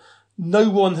Elizabeth, but no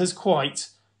one has quite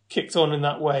kicked on in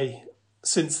that way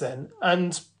since then.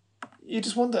 And you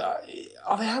just wonder,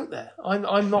 are they out there?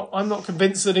 I'm not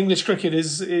convinced that English cricket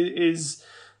is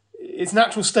its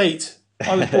natural state.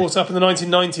 I was brought up in the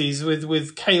 1990s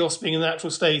with chaos being a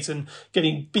natural state, and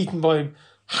getting beaten by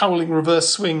howling reverse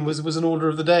swing was an order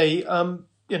of the day.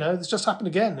 It's just happened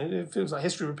again. It feels like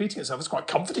history repeating itself. It's quite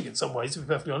comforting in some ways, to be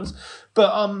perfectly honest.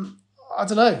 But I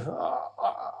don't know.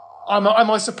 Am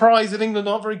I surprised that England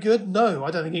aren't very good? No,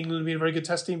 I don't think England have been a very good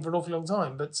Test team for an awfully long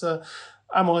time. But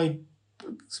am I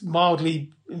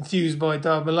mildly enthused by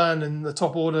Dawid Malan and the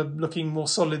top order looking more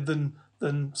solid than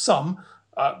some?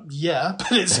 Yeah,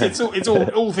 but it's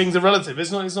all things are relative.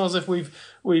 It's not as if we've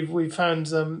found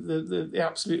the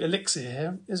absolute elixir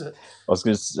here, is it?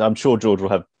 I'm sure George will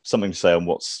have something to say on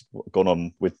what's gone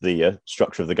on with the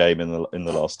structure of the game in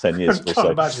the last 10 years or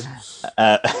so. Imagine.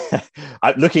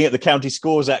 Looking at the county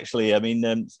scores, actually, I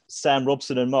mean, Sam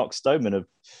Robson and Mark Stoneman have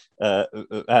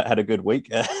had a good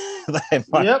week.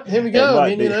 Yep, here we go.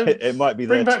 It might be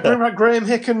bring back Graham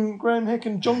Hick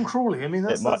and John Crawley. I mean,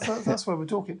 that's where we're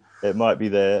talking. It might be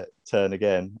their turn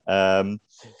again. I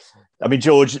mean,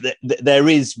 George, there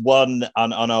is one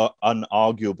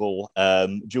unarguable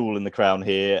jewel in the crown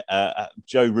here.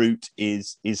 Joe Root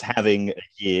is having a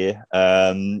year,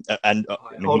 and I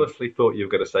honestly thought you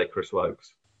were going to say Chris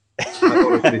Woakes. I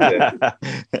honestly did.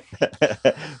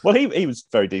 Well, he was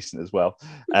very decent as well.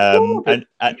 And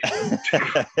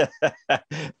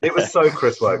it was so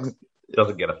Chris Woakes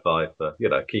doesn't get a 5 for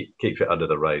keep it under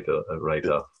the radar.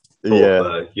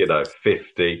 For,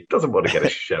 50 doesn't want to get a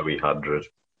showy 100.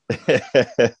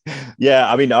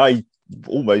 Yeah, I mean, I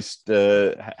almost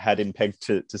had him pegged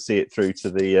to see it through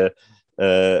to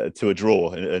a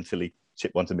draw until he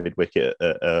chipped one to mid wicket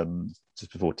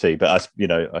just before tea. But I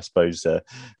suppose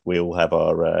we all have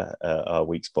our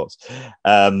weak spots.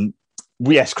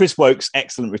 Yes, Chris Woakes,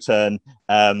 excellent return.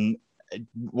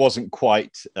 Wasn't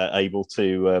quite able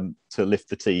to lift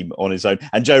the team on his own,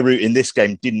 and Joe Root in this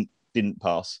game didn't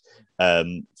pass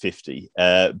 50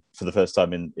 for the first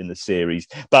time in the series,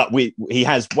 but he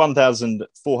has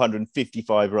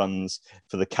 1,455 runs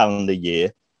for the calendar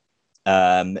year.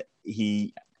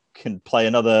 He can play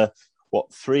another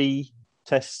 3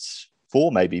 tests,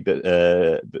 4 maybe, but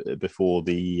before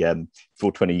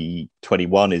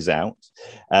 2021 is out.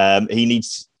 He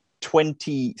needs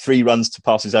 23 runs to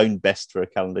pass his own best for a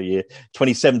calendar year,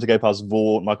 27 to go past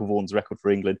Michael Vaughan's record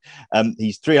for England.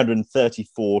 He's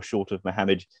 334 short of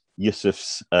Mohammed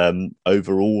Yusuf's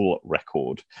overall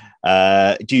record.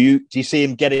 Do you see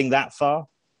him getting that far?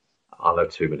 There are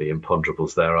too many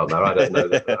imponderables there, aren't there? I don't know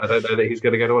that he's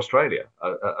going to go to Australia.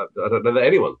 I don't know that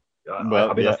anyone.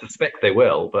 I suspect they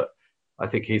will, but I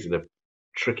think he's in a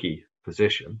tricky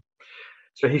position.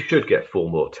 So he should get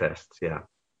 4 more tests, yeah.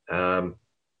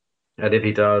 And if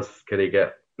he does, can he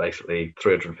get basically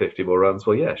 350 more runs?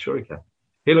 Well, yeah, sure he can.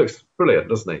 He looks brilliant,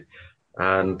 doesn't he?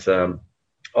 And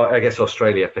I guess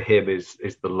Australia for him is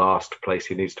the last place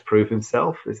he needs to prove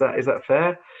himself. Is that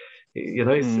fair?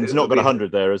 He's not got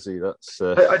 100 there, has he? That's.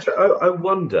 I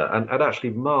wonder and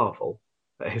actually marvel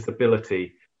at his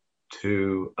ability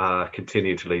to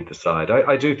continue to lead the side.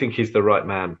 I do think he's the right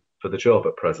man for the job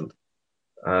at present.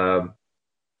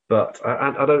 But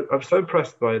I'm so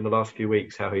impressed by in the last few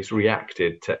weeks how he's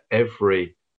reacted to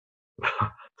every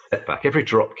setback, every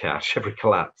drop catch, every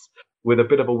collapse with a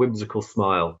bit of a whimsical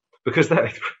smile, because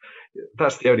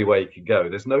that's the only way he can go.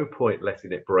 There's no point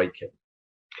letting it break him.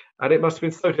 And it must have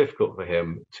been so difficult for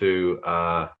him to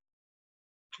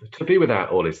be without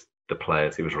all the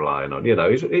players he was relying on.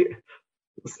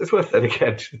 It's worth saying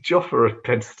again, Jofra and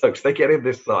Ben Stokes, they get in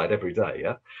this side every day,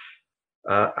 yeah?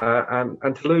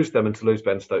 And to lose them and to lose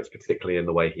Ben Stokes, particularly in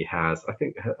the way he has, I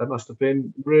think it must have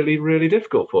been really, really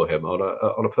difficult for him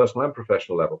on a personal and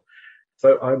professional level.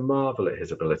 So I marvel at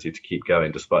his ability to keep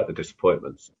going despite the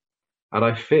disappointments. And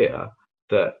I fear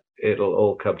that it'll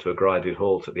all come to a grinding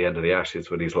halt at the end of the Ashes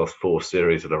when he's lost 4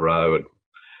 series in a row and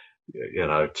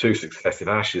 2 successive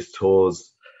Ashes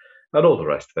tours and all the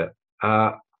rest of it.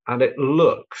 And it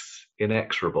looks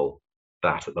inexorable,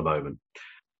 that at the moment.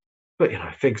 But,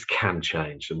 things can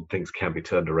change and things can be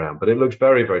turned around. But it looks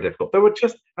very, very difficult. There were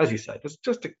just, as you say, there's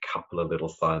just a couple of little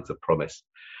signs of promise.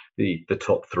 The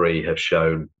top 3 have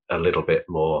shown a little bit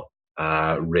more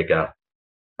rigour.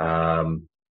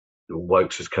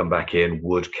 Woakes has come back in.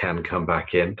 Wood can come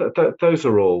back in. Those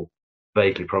are all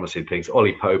vaguely promising things.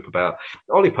 Ollie Pope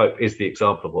is the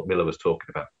example of what Miller was talking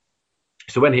about.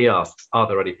 So when he asks, are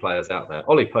there any players out there?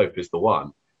 Ollie Pope is the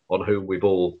one on whom we've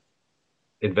all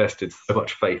invested so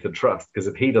much faith and trust, because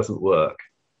if he doesn't work,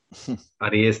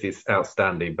 and he is this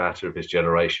outstanding batter of his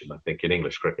generation, I think, in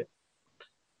English cricket,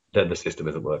 then the system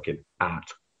isn't working at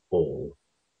all.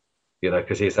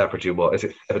 Because he's averaging, what is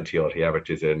it, 70 odd he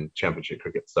averages in Championship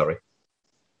cricket, Surrey.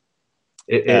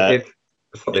 It's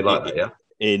something like that, yeah?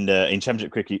 In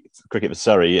Championship cricket for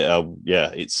Surrey,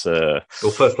 it's... well,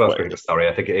 first-class cricket for Surrey,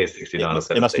 I think it is 69 or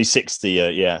 70. It must be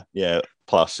 60,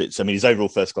 plus. His overall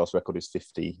first-class record is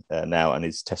 50 now, and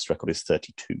his test record is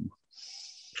 32.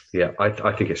 Yeah, I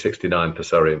think it's 69 for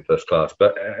Surrey in first class.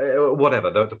 But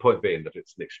whatever, the point being that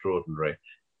it's an extraordinary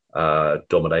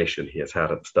domination he has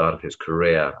had at the start of his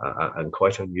career, and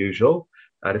quite unusual.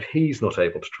 And if he's not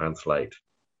able to translate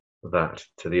that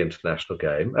to the international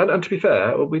game, and to be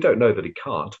fair, we don't know that he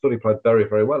can't, but he played very,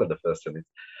 very well in the first innings,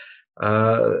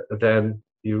 then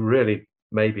you really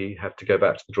maybe have to go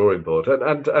back to the drawing board.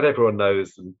 And everyone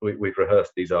knows, and we've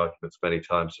rehearsed these arguments many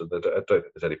times, so I don't think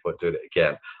there's any point doing it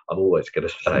again. I'm always going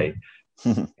to say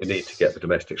you need to get the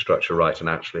domestic structure right, and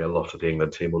actually a lot of the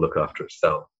England team will look after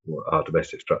itself. Our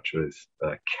domestic structure is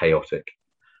chaotic.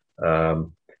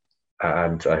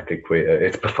 And I think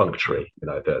it's perfunctory,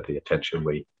 the attention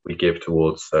we give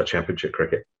towards Championship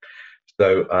cricket.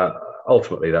 So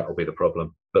ultimately that will be the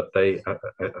problem. But they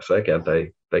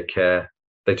care.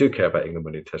 They do care about England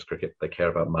winning Test cricket. They care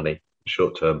about money,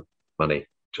 short-term money,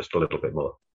 just a little bit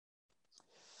more.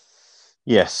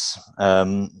 Yes.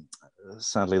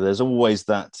 Sadly, there's always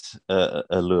that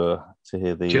allure to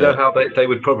hear the... Do you know how they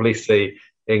would probably see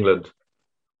England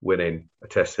winning a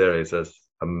Test series as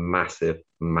a massive,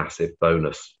 massive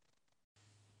bonus?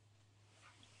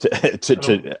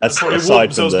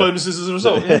 Aside from the bonuses as a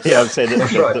result. Yeah, I would say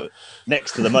that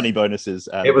next to the money bonuses.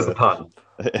 And, it was a pun.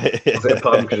 Was it a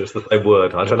pun? Just the same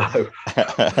word. I don't know.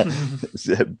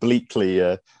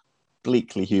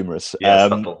 bleakly humorous. Yeah,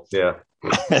 subtle. Yeah.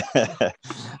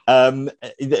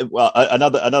 Well,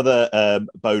 another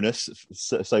bonus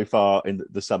so far in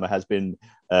the summer has been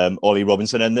Ollie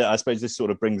Robinson, and I suppose this sort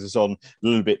of brings us on a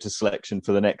little bit to selection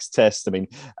for the next test. I mean,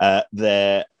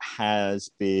 there has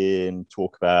been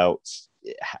talk about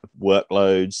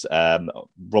workloads.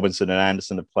 Robinson and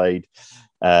Anderson have played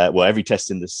every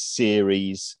test in the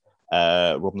series.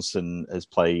 Robinson has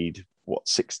played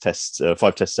 5 tests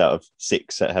out of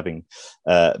 6, having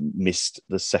missed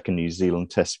the second New Zealand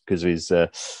test because of his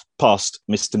past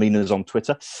misdemeanors on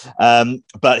Twitter.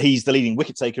 But he's the leading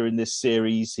wicket taker in this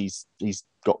series. He's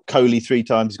got Kohli 3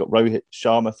 times. He's got Rohit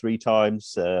Sharma 3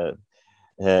 times.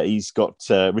 He's got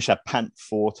Rishabh Pant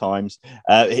 4 times.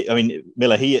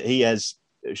 Miller, he has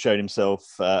shown himself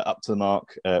up to the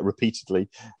mark repeatedly.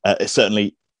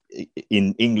 Certainly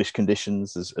in English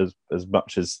conditions, as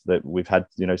much as that we've had,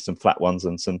 some flat ones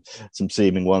and some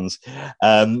seaming ones.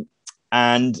 But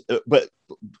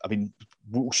I mean,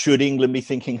 should England be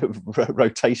thinking of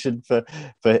rotation for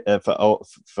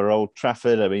Old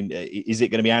Trafford? I mean, is it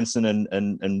going to be Anderson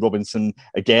and Robinson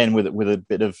again with a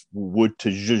bit of wood to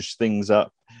zhuzh things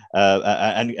up?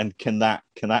 And can that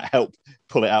help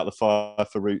pull it out the fire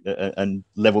for Root and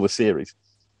level the series?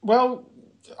 Well,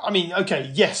 I mean,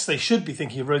 okay, yes, they should be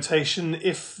thinking of rotation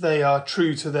if they are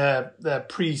true to their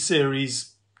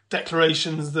pre-series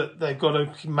declarations that they've got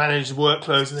to manage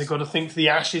workloads and they've got to think for the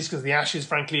Ashes, because the Ashes,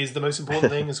 frankly, is the most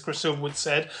important thing, as Chris Silverwood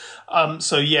said.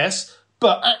 So yes,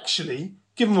 but actually,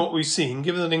 given what we've seen,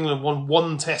 given that England won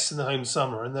 1 test in the home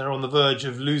summer and they're on the verge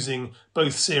of losing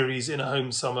both series in a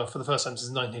home summer for the first time since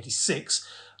 1986,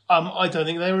 I don't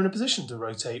think they're in a position to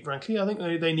rotate, frankly. I think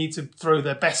they need to throw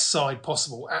their best side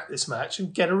possible at this match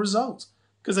and get a result.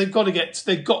 Because they've got to get a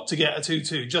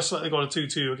 2-2, just like they got a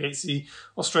 2-2 against the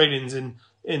Australians in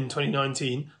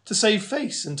 2019, to save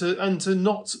face and to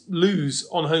not lose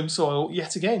on home soil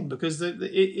yet again. Because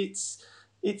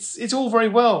it's all very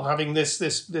well having this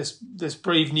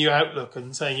brave new outlook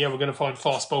and saying, yeah, we're going to find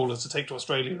fast bowlers to take to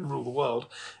Australia and rule the world.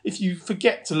 If you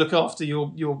forget to look after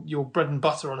your bread and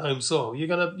butter on home soil, you're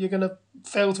gonna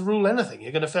fail to rule anything.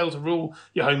 You're going to fail to rule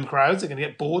your home crowds. They're going to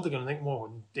get bored. They're going to think,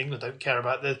 well, England don't care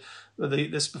about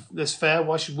this fair.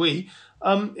 Why should we?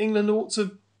 England ought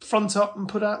to front up and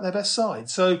put out their best side.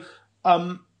 So.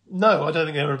 No, I don't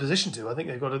think they're in a position to. I think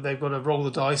they've got to roll the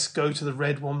dice, go to the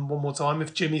red one more time.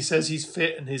 If Jimmy says he's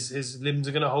fit and his limbs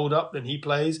are going to hold up, then he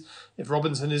plays. If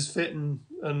Robinson is fit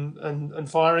and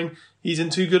firing, he's in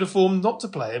too good a form not to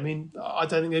play. I mean, I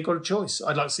don't think they've got a choice.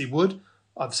 I'd like to see Wood.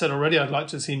 I've said already I'd like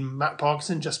to have seen Matt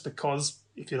Parkinson, just because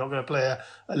if you're not going to play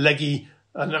a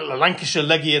Lancashire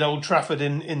leggy at Old Trafford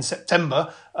in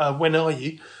September, when are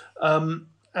you?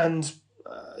 And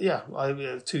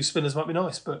two spinners might be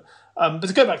nice. But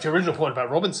to go back to your original point about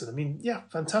Robinson, I mean, yeah,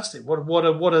 fantastic.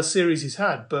 What a series he's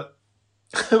had. But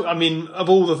I mean, of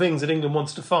all the things that England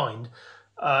wants to find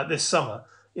this summer,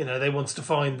 they wanted to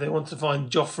find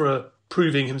Jofra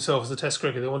proving himself as a Test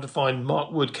cricketer. They want to find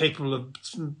Mark Wood capable of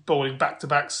bowling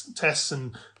back-to-back tests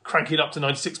and cranking up to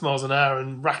 96 miles an hour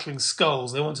and rattling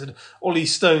skulls. They wanted Ollie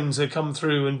Stone to come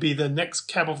through and be the next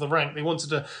cab off the rank. They wanted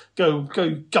to go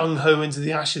gung-ho into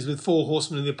the Ashes with 4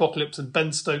 horsemen of the apocalypse and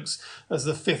Ben Stokes as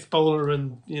the 5th bowler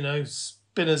and,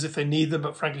 spinners if they need them,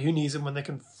 but frankly, who needs them when they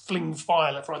can fling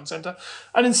fire left, right and centre?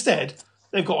 And instead,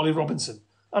 they've got Ollie Robinson.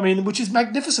 I mean, which is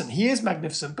magnificent. He is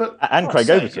magnificent. And Craig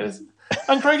Overton.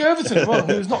 And Craig Overton, well,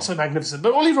 who's not so magnificent.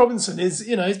 But Ollie Robinson is,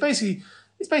 he's basically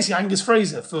Angus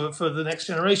Fraser for the next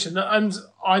generation. And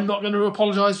I'm not going to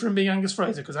apologise for him being Angus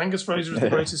Fraser, because Angus Fraser is the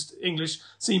greatest English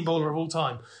seam bowler of all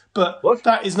time. But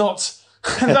that is not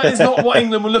what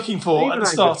England were looking for even at the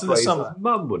start of the Fraser's summer.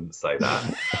 Mum wouldn't say that.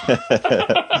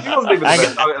 He wasn't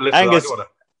even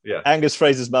Angus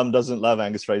Fraser's mum doesn't love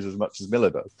Angus Fraser as much as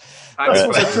Miller does. Angus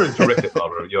Fraser's a terrific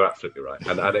bowler. You're absolutely right,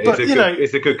 and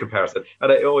it's a good comparison.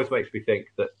 And it always makes me think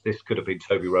that this could have been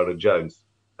Toby Rowland-Jones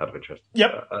out of interest.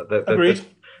 Yep, agreed.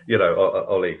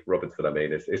 Ollie Robinson, I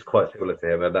mean, is quite similar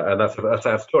to him, and that's a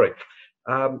sad story.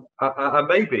 And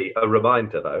maybe a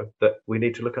reminder, though, that we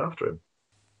need to look after him.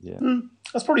 Yeah,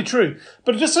 that's probably true.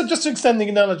 But just to extend the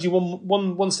analogy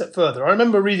one step further, I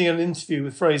remember reading an interview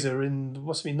with Fraser in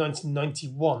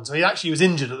 1991. So he actually was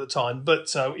injured at the time,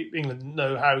 but England didn't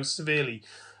know how severely,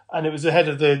 and it was ahead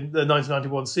of the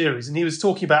 1991 series. And he was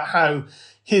talking about how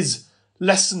his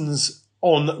lessons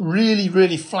on really,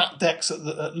 really flat decks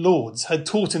at Lords had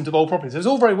taught him to bowl properly. So it was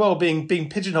all very well being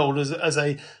pigeonholed as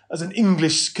an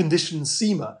English conditioned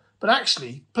seamer. But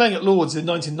actually, playing at Lords in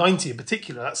 1990 in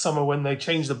particular, that summer when they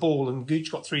changed the ball and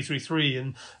Gooch got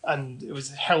 333 and it was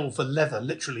hell for leather,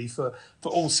 literally, for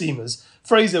all seamers,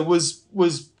 Fraser was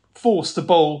forced to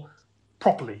bowl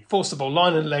properly, forced to bowl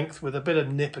line and length with a bit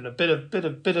of nip and a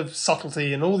bit of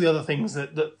subtlety and all the other things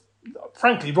that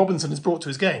frankly, Robinson has brought to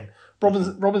his game.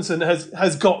 Robinson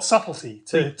has got subtlety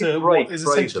to what is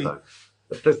essentially...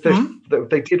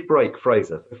 They did break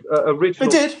Fraser. They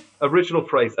did. Original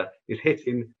Fraser is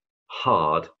hitting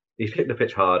hard. He's hitting the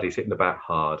pitch hard. He's hitting the bat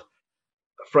hard.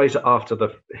 Fraser, after the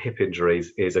hip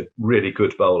injuries, is a really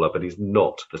good bowler, but he's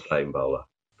not the same bowler.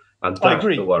 And that's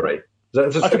the worry. I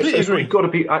completely agree. You've got to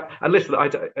be... and listen,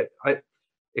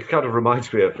 it kind of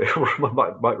reminds me of...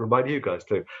 might remind you guys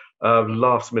too.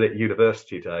 Last-minute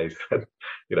university days.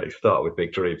 You start with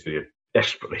big dreams and you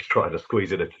desperately trying to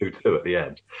squeeze in a 2-2 at the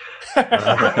end.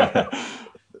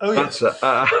 Oh, yes.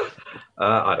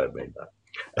 I don't mean that.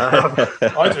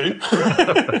 I do.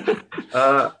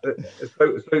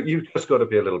 So you've just got to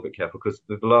be a little bit careful, because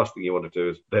the last thing you want to do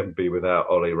is then be without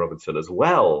Ollie Robinson as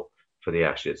well for the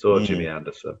Ashes, or Jimmy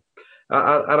Anderson.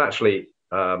 And actually,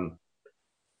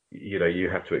 you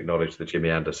have to acknowledge the Jimmy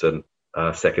Anderson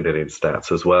second innings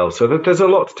stats as well. So there's a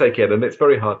lot to take in, and it's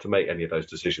very hard to make any of those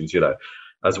decisions,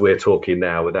 as we're talking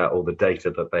now, without all the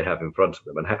data that they have in front of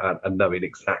them and knowing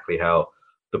exactly how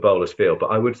the bowlers feel.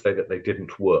 But I would say that they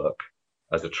didn't work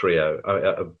as a trio,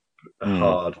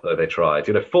 hard though they tried,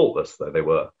 faultless though they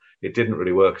were. It didn't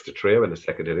really work as a trio in the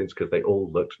second innings because they all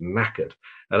looked knackered.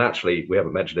 And actually, we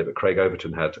haven't mentioned it, but Craig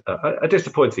Overton had a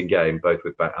disappointing game, both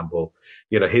with bat and ball.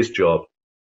 His job,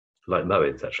 like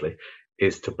Moen's actually,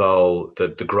 is to bowl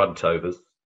the grunt overs.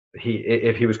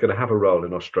 If he was going to have a role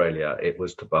in Australia, it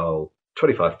was to bowl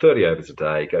 25, 30 overs a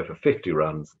day, go for 50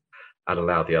 runs, and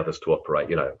allow the others to operate,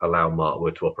 allow Mark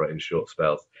Wood to operate in short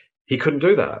spells. He couldn't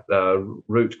do that.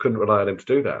 Root couldn't rely on him to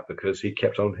do that because he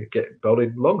kept on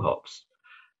bowling long hops.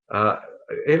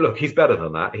 Look, he's better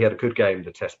than that. He had a good game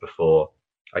the test before.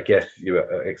 I guess you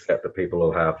accept that people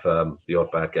will have the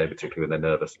odd bad game, particularly when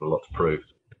they're nervous and a lot to prove.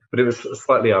 But it was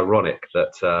slightly ironic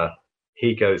that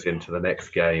he goes into the next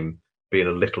game being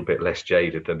a little bit less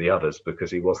jaded than the others because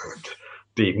he wasn't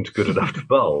deemed good enough to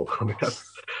bowl. I mean, that's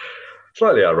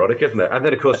slightly ironic, isn't it? And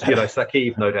then, of course,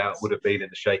 Saqib, no doubt, would have been in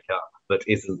the shake-up, but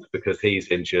isn't because he's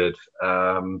injured.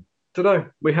 Don't know.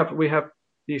 We have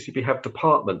the ECB have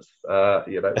departments,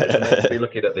 to be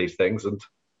looking at these things, and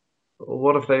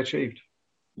what have they achieved?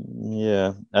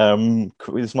 Yeah,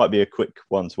 this might be a quick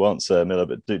one to answer, Miller,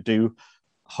 but do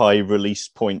high release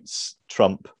points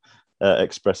trump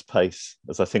express pace,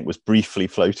 as I think was briefly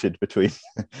floated between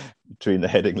the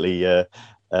Headingley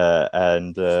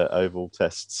and Oval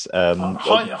tests.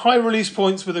 High release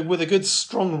points with a good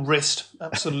strong wrist,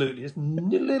 absolutely. Just a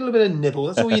little bit of nibble.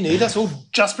 That's all you need. That's all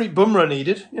Jasprit Bumrah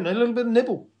needed. A little bit of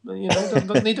nibble.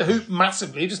 Doesn't need to hoop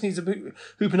massively. Just needs to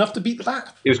hoop enough to beat the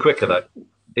bat. He was quicker though.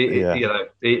 Yeah.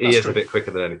 He is a bit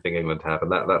quicker than anything England have,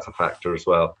 and that's a factor as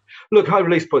well. Look, high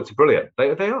release points are brilliant. They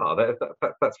are.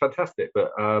 That's fantastic.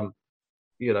 But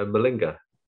Malinga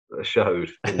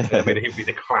showed. I mean, he'd be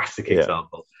the classic Yeah.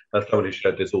 example of someone who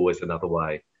showed there's always another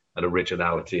way, and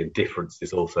originality and difference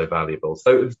is also valuable.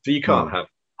 So you can't have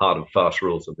hard and fast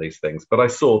rules on these things. But I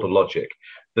saw the logic.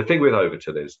 The thing with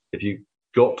Overton is, if you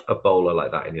got a bowler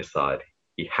like that in your side,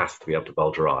 he has to be able to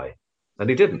bowl dry, and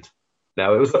he didn't.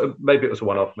 Now, maybe it was a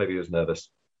one-off, maybe he was nervous,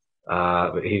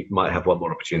 but he might have one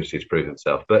more opportunity to prove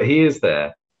himself. But he is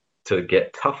there to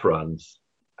get tough runs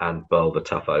and bowl the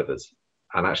tough overs.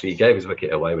 And actually, he gave his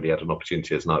wicket away when he had an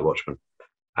opportunity as night watchman,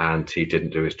 and he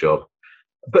didn't do his job.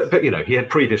 But he had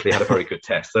previously had a very good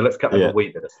test, so let's cut him a wee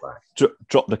bit of slack.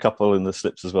 Dropped a couple in the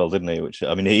slips as well, didn't he? Which,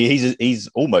 I mean, he's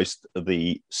almost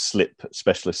the slip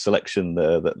specialist selection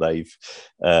that they've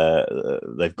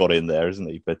got in there, isn't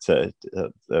he? But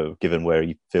given where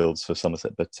he fields for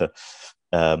Somerset, but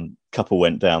couple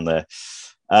went down there.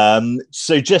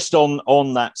 So just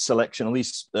on that selection, on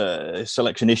these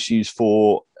selection issues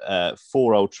for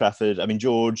Old Trafford, I mean,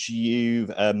 George, you've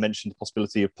mentioned the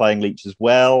possibility of playing Leach as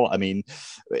well. I mean,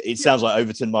 it sounds like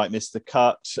Overton might miss the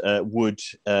cut.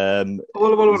 Let's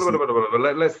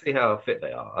see how fit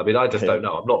they are. I mean, I just don't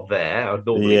know. I'm not there. I'm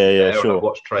normally sure. I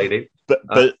watch training. But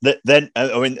then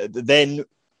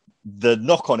the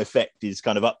knock-on effect is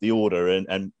kind of up the order,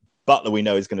 and Buttler we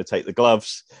know is going to take the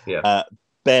gloves. Yeah.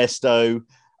 Bairstow.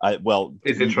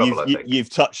 He's in trouble. You've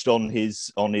touched on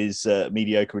his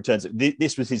mediocre returns.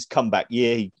 This was his comeback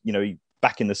year. He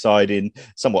back in the side in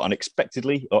somewhat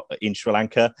unexpectedly in Sri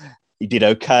Lanka. He did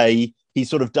okay. He's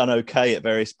sort of done okay at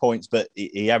various points, but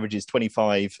he averages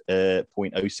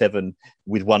 25.07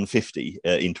 with 150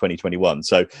 in 2021.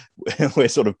 So we're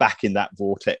sort of back in that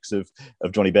vortex of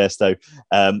Johnny Bairstow.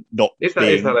 Is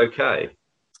that okay?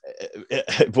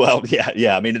 Well,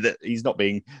 yeah. I mean, he's not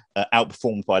being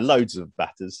outperformed by loads of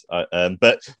batters,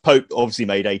 but Pope obviously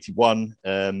made 81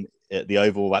 at the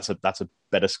Oval. That's a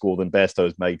better score than Bairstow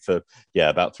has made for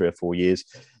about 3 or 4 years.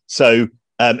 So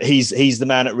he's the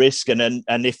man at risk, and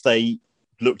if they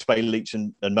look to Bailey Leach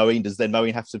and Moeen, does then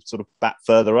Moeen have to sort of bat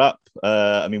further up?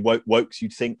 I mean, Woakes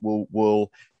you'd think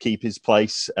will keep his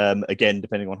place again,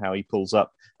 depending on how he pulls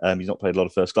up. He's not played a lot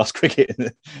of first-class cricket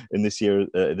in this year,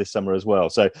 this summer as well.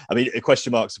 So, I mean,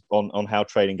 question marks on how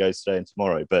training goes today and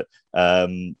tomorrow, but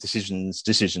decisions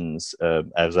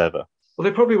as ever. Well,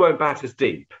 they probably won't bat as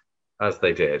deep as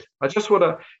they did. I just want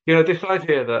to, this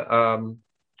idea that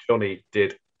Johnny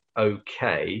did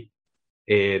okay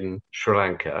in Sri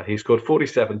Lanka. He scored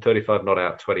 47, 35 not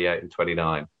out, 28 and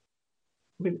 29. I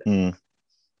mean,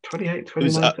 28,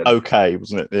 29. It was okay,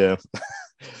 wasn't it? Yeah.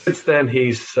 Since then,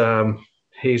 he's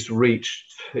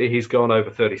gone over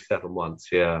 37 once,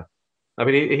 yeah. I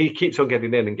mean, he keeps on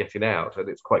getting in and getting out, and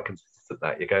it's quite consistent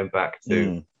that. You're going back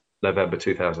to November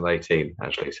 2018,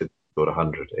 actually, since he scored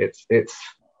 100. Is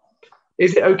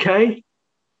it okay?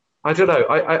 I don't know.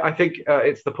 I think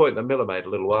it's the point that Miller made a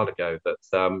little while ago that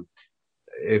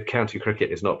if county cricket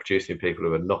is not producing people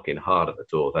who are knocking hard at the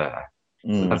door there,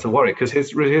 that's a worry, because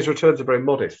his returns are very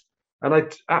modest. And I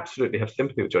absolutely have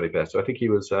sympathy with Johnny Bairstow. I think he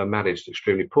was managed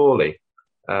extremely poorly.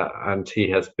 And he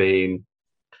has been,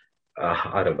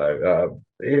 I don't know,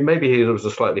 maybe he was a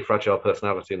slightly fragile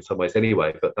personality in some ways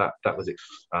anyway, but that was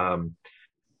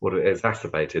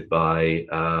exacerbated by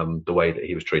the way that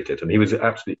he was treated. And he was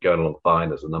absolutely going along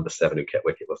fine as a number 7 who kept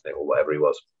wicket, wasn't he, or whatever he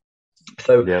was.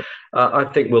 So I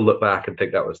think we'll look back and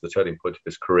think that was the turning point of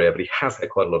his career, but he has had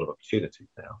quite a lot of opportunities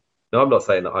now. Now, I'm not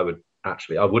saying that I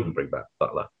wouldn't bring back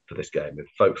Buttler for this game. If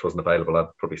Folkes wasn't available,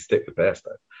 I'd probably stick with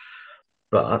Bairstow.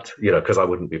 But, because I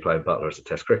wouldn't be playing Buttler as a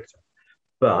test cricketer.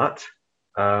 But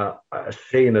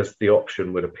seen as the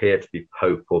option would appear to be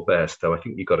Pope or Bairstow, I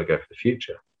think you've got to go for the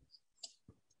future.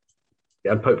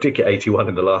 And Pope did get 81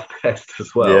 in the last test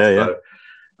as well. Is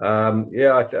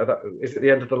it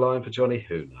the end of the line for Johnny?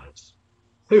 Who knows?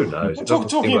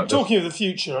 Talking of the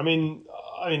future, I mean,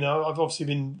 I've obviously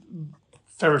been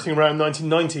ferreting around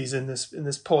 1990s in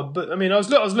this pod, but I mean, I was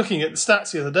looking at the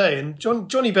stats the other day, and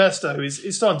Johnny Bairstow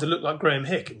is starting to look like Graham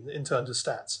Hick in terms of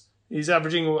stats. He's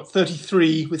averaging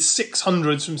 33 with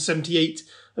 600s from 78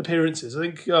 appearances. I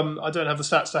think I don't have the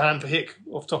stats to hand for Hick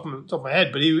off the top of my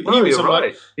head, but he was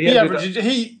right. He's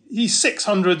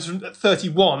 600s from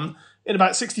 31 in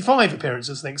about 65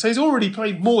 appearances, I think. So he's already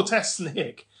played more tests than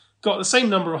Hick, got the same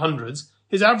number of hundreds.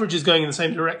 His average is going in the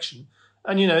same direction,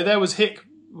 and there was Hick.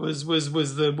 Was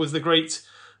the great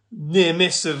near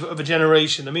miss of a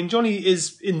generation. I mean, Johnny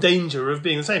is in danger of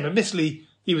being the same. Admittedly,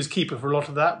 he was keeper for a lot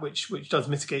of that, which does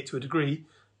mitigate to a degree.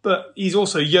 But he's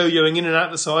also yo-yoing in and out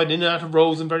of the side, in and out of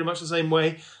roles in very much the same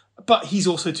way. but he's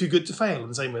also too good to fail in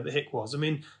the same way that Hick was. I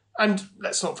mean, and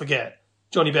let's not forget,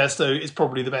 Johnny Bairstow is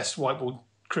probably the best white ball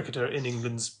cricketer in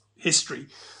England's history.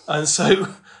 And so,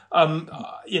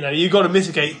 you've got to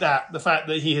mitigate the fact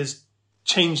that he has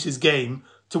changed his game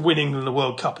to win England a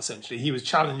World Cup, essentially. He was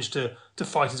challenged to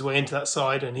fight his way into that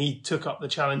side, and he took up the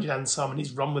challenge and some, and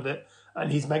he's run with it,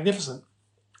 and he's magnificent.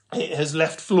 It has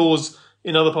left flaws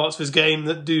in other parts of his game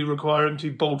that do require him to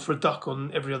be bowled for a duck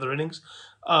on every other innings.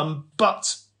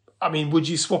 But, I mean, would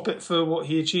you swap it for what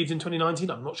he achieved in 2019?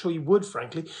 I'm not sure you would,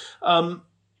 frankly. Do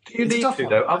you need to,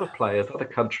 though? Other players, other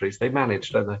countries, they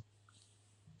manage, don't they?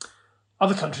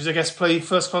 Other countries, I guess, play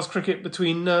first-class cricket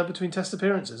between Test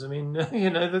appearances. I mean,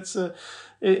 that's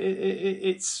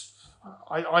it's.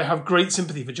 I have great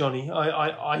sympathy for Johnny.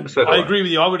 I agree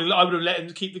with you. I would have let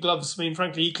him keep the gloves. I mean,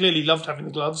 frankly, he clearly loved having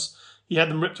the gloves. He had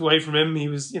them ripped away from him. He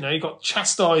was, he got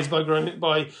chastised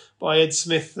by Ed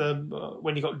Smith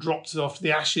when he got dropped after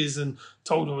the Ashes and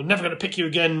told him, "We're never going to pick you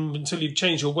again until you've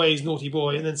changed your ways, naughty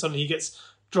boy." And then suddenly he gets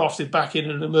drafted back in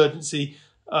an emergency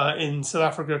in South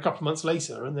Africa a couple of months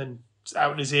later, and then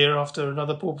out in his ear after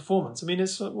another poor performance. I mean,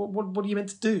 it's what are you meant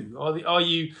to do?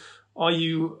 Are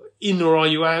you in or are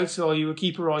you out? Are you a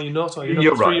keeper or are you not? Are you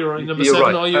number three or are you number seven?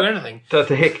 Right. Are you anything?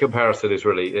 The Hick comparison is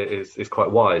really is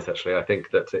quite wise, actually. I think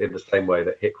that in the same way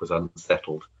that Hick was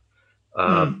unsettled,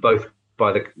 both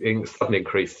by the sudden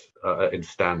increase in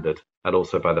standard and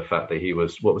also by the fact that he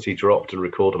dropped and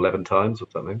recorded 11 times or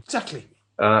something. Exactly.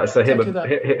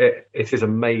 It is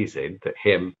amazing that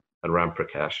him and Ram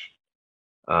Prakash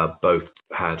both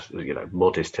had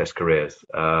modest Test careers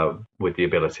with the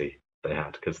ability they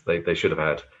had, because they should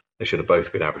have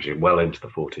both been averaging well into the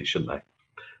 40s, shouldn't they?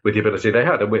 With the ability they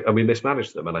had, and we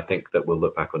mismanaged them. And I think that we'll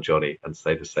look back on Johnny and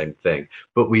say the same thing.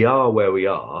 But we are where we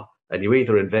are, and you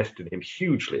either invest in him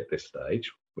hugely at this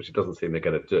stage, which it doesn't seem they're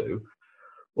going to do,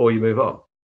 or you move on.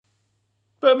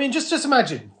 But I mean, just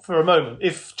imagine for a moment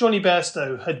if Johnny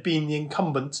Bairstow had been the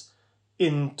incumbent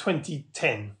in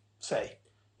 2010, say,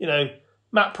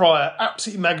 Matt Prior,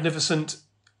 absolutely magnificent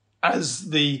as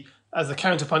the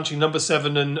counter-punching number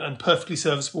 7 and perfectly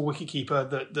serviceable wicketkeeper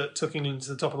that took England to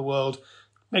the top of the world,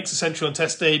 makes a century on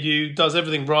Test debut, does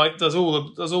everything right, does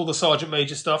all the Sergeant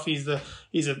Major stuff. He's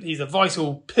a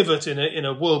vital pivot in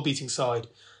a world-beating side.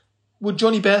 Would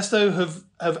Johnny Bairstow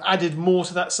have added more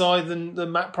to that side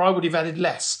than Matt Prior? Would he have added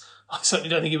less? I certainly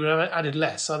don't think he would have added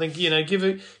less. I think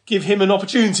give him an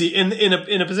opportunity in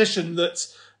a position that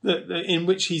in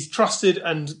which he's trusted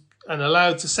and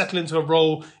allowed to settle into a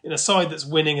role in a side that's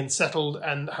winning and settled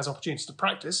and has opportunities to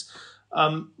practice.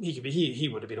 He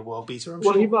would have been a world beater. I'm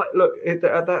sure. He might look at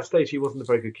that stage. He wasn't a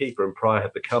very good keeper, and Prior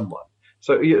had become one.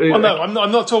 So I'm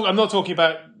not talking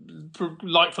about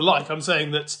like for like. I'm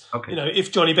saying that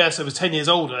if Johnny Bairstow was 10 years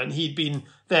older and he'd been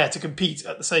there to compete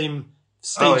at the same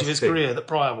stage of his career that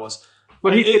Prior was.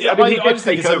 Well, he did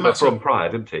take over from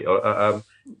Prior, didn't he? And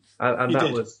that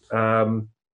did. Was.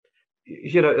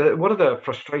 One of the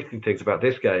frustrating things about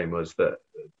this game was that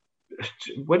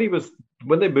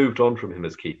when they moved on from him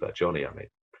as keeper, Johnny,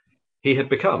 he had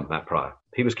become Matt Prior.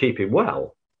 He was keeping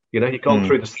well. He'd gone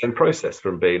through the same process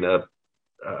from being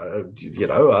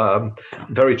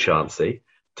very chancy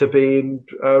to being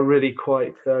really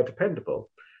quite dependable.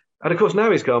 And of course, now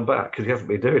he's gone back because he hasn't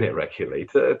been doing it regularly.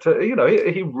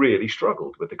 He really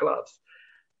struggled with the gloves,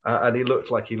 and he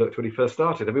looked like he looked when he first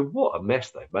started. I mean, what a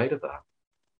mess they've made of that.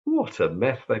 What a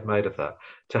mess they've made of that.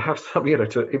 To have some,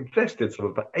 to invest in some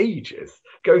of the ages,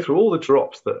 go through all the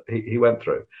drops that he went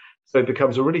through. So he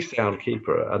becomes a really sound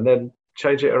keeper and then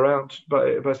change it around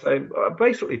by saying,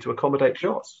 basically to accommodate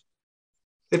Jos.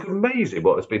 It's amazing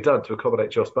what has been done to accommodate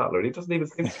Jos Buttler, and he doesn't even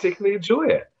seem to particularly enjoy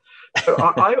it. So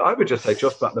I would just say,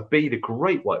 Jos Buttler, be the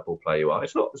great white ball player you are.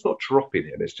 It's not dropping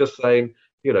him. It's just saying,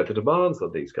 the demands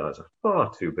of these guys are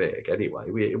far too big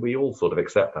anyway. We all sort of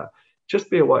accept that.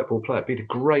 Just be a white ball player. Be the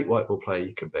great white ball player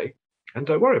you can be. And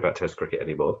don't worry about Test cricket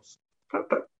anymore.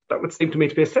 That would seem to me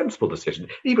to be a sensible decision,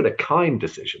 even a kind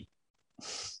decision.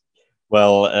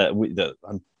 Well,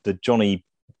 the Johnny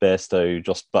Bairstow,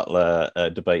 Jos Buttler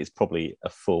debate is probably a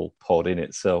full pod in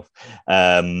itself.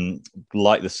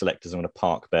 Like the selectors, I'm going to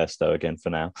park Bairstow again for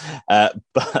now.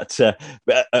 But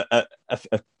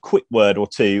a quick word or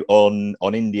two on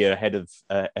India ahead of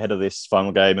this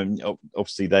final game. And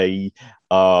obviously, they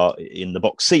are in the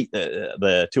box seat.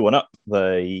 They're 2-1 up.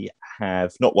 They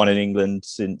have not won in England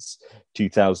since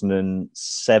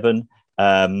 2007.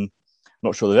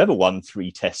 Not sure they've ever won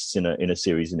 3 tests in a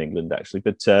series in England, actually.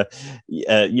 But they're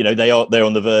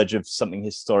on the verge of something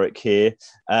historic here.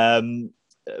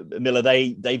 Miller,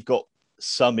 they've got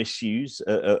some issues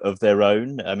of their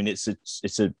own. I mean, it's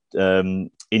a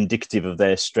indicative of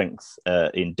their strength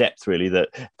in depth, really.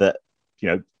 That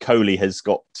Kohli has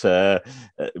got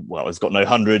has got no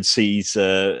hundreds. He's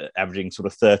averaging sort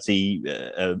of 30.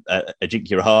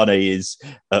 Ajinkya Rahane is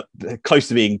close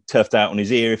to being turfed out on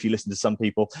his ear, if you listen to some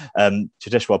people.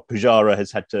 Cheteshwar Pujara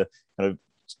has had to kind of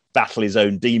battle his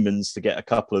own demons to get a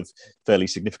couple of fairly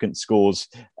significant scores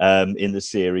in the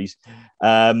series.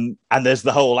 And there's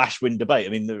the whole Ashwin debate. I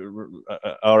mean,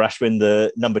 our Ashwin,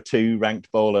 the number 2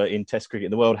 ranked bowler in Test cricket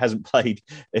in the world, hasn't played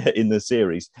in the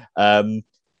series.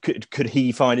 Could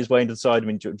he find his way into the side? I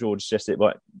mean, George suggested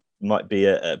it might be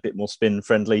a bit more spin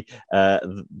friendly.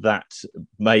 That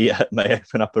may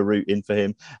open up a route in for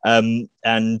him. And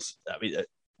I mean,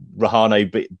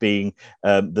 Rahane being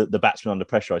the batsman under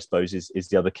pressure, I suppose, is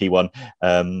the other key one,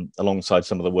 alongside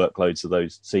some of the workloads of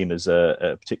those seamers,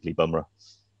 particularly Bumrah.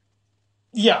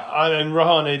 Yeah, I mean,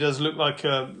 Rahane does look like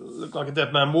a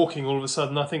dead man walking all of a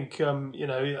sudden. I think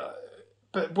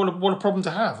but what a problem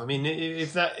to have. I mean,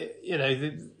 if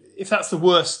that's the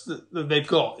worst that they've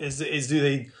got, is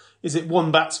it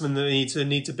one batsman that they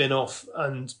need to bin off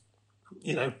and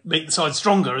make the side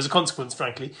stronger as a consequence?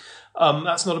 Frankly,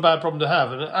 that's not a bad problem to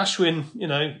have. And Ashwin,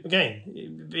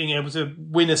 again, being able to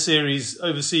win a series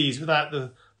overseas without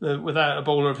without a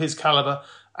bowler of his caliber,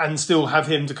 and still have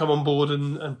him to come on board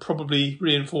and probably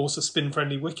reinforce a spin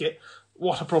friendly wicket,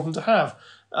 what a problem to have.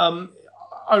 I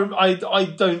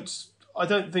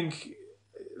don't think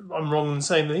I'm wrong in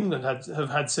saying that England have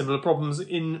had similar problems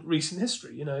in recent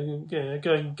history.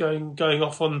 Going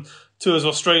off on tours of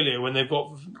Australia when they've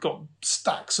got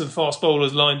stacks of fast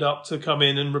bowlers lined up to come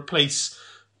in and replace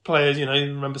players.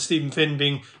 Remember Stephen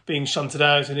Finn being shunted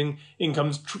out, and in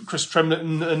comes Chris Tremlett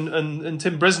and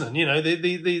Tim Bresnan.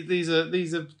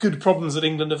 These are good problems that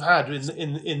England have had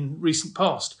in recent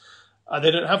past. They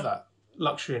don't have that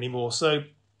luxury anymore. So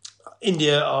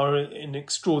India are in an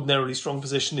extraordinarily strong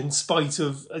position in spite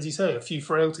of, as you say, a few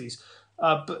frailties.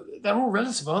 But they're all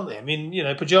relative, aren't they? I mean,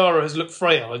 Pujara has looked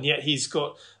frail, and yet he's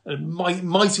got a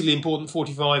mightily important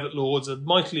 45 at Lords, a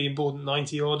mightily important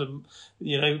 90-odd, and,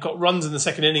 got runs in the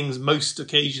second innings most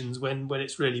occasions when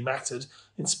it's really mattered,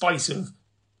 in spite of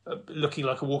looking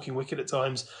like a walking wicket at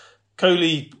times.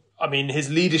 Kohli, I mean, his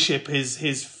leadership, his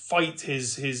fight,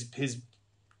 his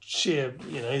sheer,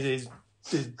 his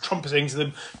trumpeting to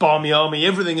the Barmy Army,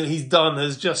 everything that he's done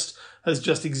has just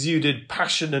exuded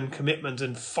passion and commitment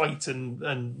and fight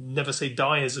and never say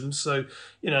dieism. So,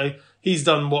 he's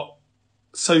done what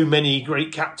so many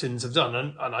great captains have done,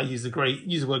 and I use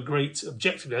the word great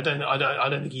objectively. I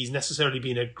don't think he's necessarily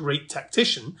been a great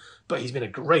tactician, but he's been a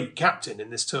great captain in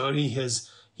this tour. He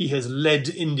has led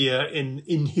India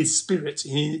in his spirit,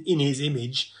 in his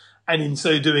image, and in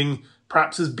so doing,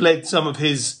 perhaps has bled some of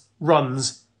his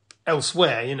runs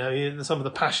elsewhere. Some of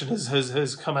the passion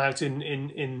has come out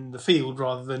in the field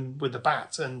rather than with the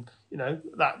bat, and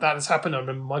that has happened. I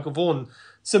remember Michael Vaughan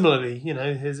similarly.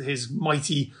 His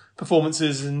mighty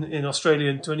performances in Australia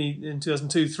in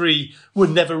 2002-03 were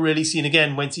never really seen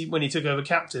again when he took over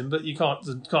captain. But you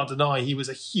can't deny he was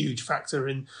a huge factor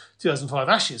in 2005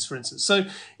 Ashes, for instance. So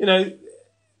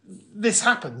this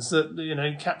happens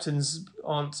that captains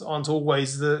aren't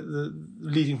always the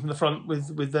leading from the front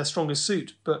with their strongest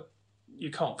suit, but you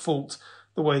can't fault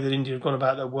the way that India have gone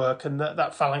about their work, and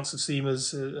that phalanx of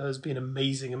seamers has been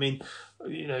amazing. I mean,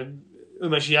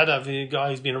 Umesh Yadav, a guy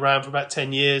who's been around for about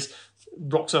 10 years,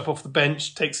 rocks up off the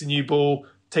bench, takes a new ball,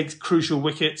 takes crucial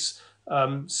wickets.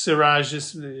 Siraj,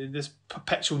 this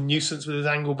perpetual nuisance with his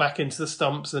angle back into the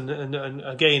stumps, and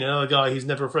again another guy who's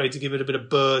never afraid to give it a bit of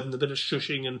bird and a bit of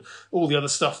shushing and all the other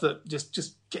stuff that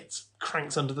just gets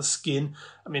cranks under the skin.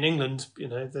 I mean, England,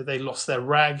 they lost their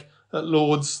rag at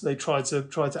Lords. They tried to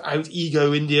out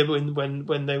ego India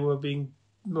when they were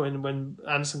when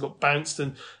Anderson got bounced,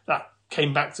 and that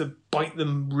came back to bite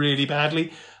them really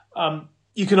badly.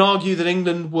 You can argue that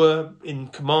England were in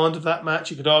command of that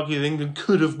match. You could argue that England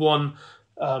could have won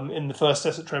in the first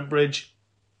test at Trent Bridge.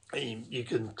 You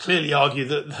can clearly argue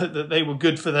that they were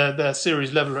good for their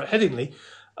series leveller at Headingley.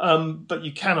 But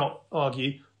you cannot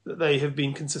argue that they have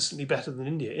been consistently better than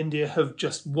India. India have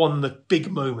just won the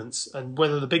big moments. And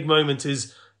whether the big moment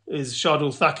is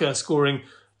Shardul Thakur scoring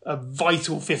a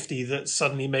vital 50 that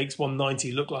suddenly makes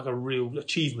 190 look like a real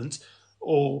achievement,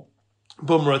 or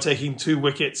Bumrah taking 2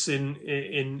 wickets in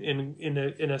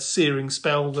a searing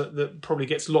spell that probably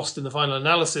gets lost in the final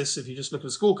analysis if you just look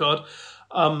at the scorecard,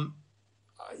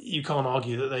 you can't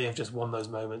argue that they have just won those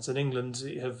moments. And England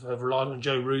have relied on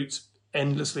Joe Root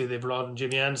endlessly. They've relied on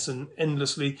Jimmy Anderson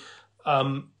endlessly.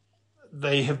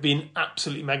 They have been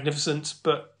absolutely magnificent,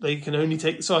 but they can only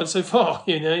take the side so far.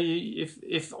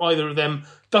 If either of them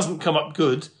doesn't come up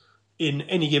good in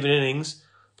any given innings,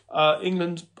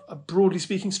 England, broadly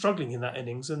speaking, struggling in that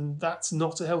innings, and that's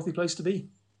not a healthy place to be.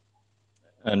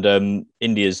 And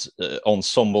India's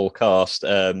ensemble cast,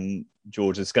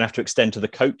 George, is going to have to extend to the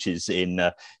coaches in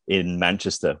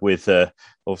Manchester with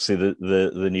obviously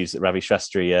the news that Ravi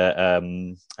Shastri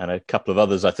and a couple of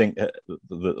others, I think,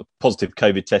 the positive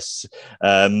COVID tests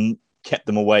kept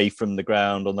them away from the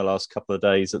ground on the last couple of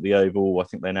days at the Oval. I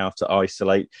think they now have to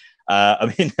isolate.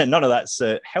 I mean, none of that's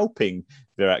helping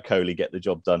Virat Kohli get the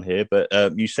job done here, but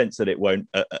you sense that it won't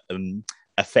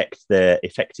affect their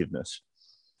effectiveness.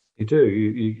 You do.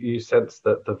 You sense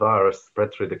that the virus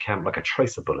spread through the camp like a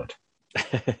tracer bullet.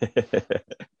 In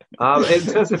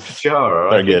terms of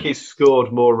Pujara, I think he's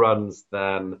scored more runs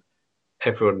than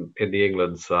everyone in the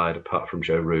England side apart from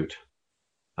Joe Root.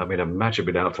 I mean, imagine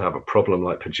being able to have a problem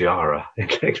like Pujara.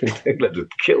 England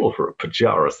would kill for a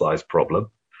Pujara-sized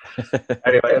problem.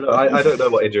 Anyway, I don't know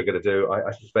what India are going to do.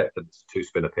 I suspect that it's a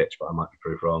two-spinner pitch, but I might be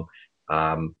proved wrong.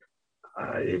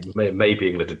 Maybe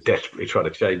England are desperately trying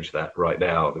to change that right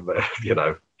now.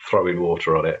 Throwing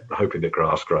water on it, hoping that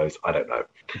grass grows. I don't know.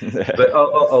 But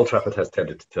Old Trafford has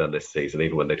tended to turn this season,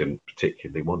 even when they didn't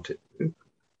particularly want it to.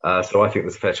 So I think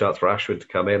there's a fair chance for Ashwin to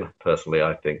come in. Personally,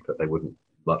 I think that they wouldn't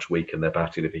much weaken their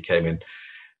batting if he came in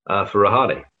for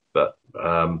Rahane. But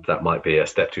that might be a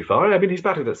step too far. I mean, he's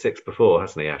batted at 6 before,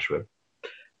 hasn't he, Ashwin?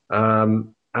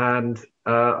 And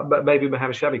maybe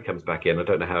Mohammad Shami comes back in. I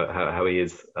don't know how he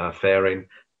is faring,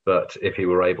 but if he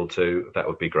were able to, that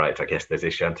would be great. I guess there's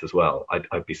Ishant as well.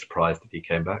 I'd be surprised if he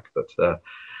came back, but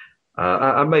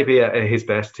and maybe at his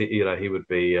best, he would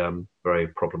be very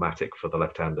problematic for the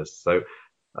left-handers. So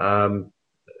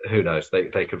who knows?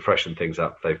 They can freshen things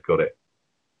up. They've got it.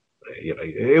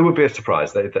 It would be a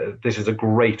surprise. This is a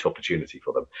great opportunity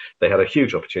for them. They had a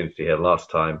huge opportunity here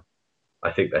last time.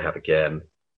 I think they have again.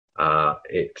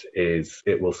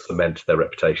 It will cement their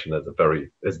reputation as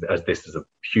this is a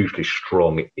hugely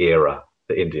strong era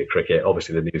for India cricket.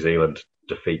 Obviously, the New Zealand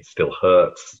defeat still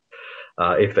hurts.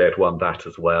 If they had won that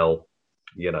as well,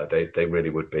 they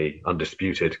really would be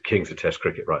undisputed kings of Test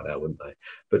cricket right now, wouldn't they?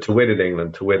 But to win in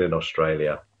England, to win in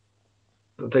Australia,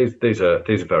 these are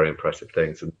very impressive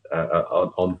things, and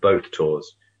on both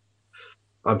tours.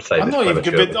 I'm not even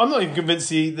convinced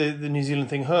the New Zealand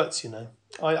thing hurts.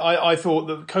 I thought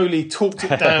that Kohli talked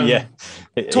it down.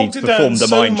 Talked it down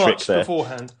so much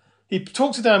beforehand. He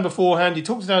talked it down beforehand. He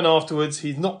talked it down afterwards.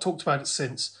 He's not talked about it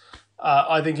since.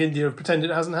 I think India have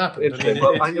pretended it hasn't happened.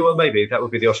 Well, maybe that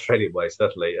would be the Australian way.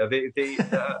 Certainly,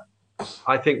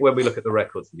 I think when we look at the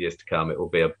records in the years to come, it will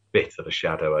be a bit of a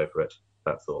shadow over it.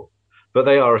 That's all. But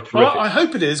they are a terrific. Well, I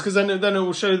hope it is, because then it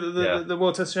will show that the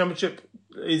World Test Championship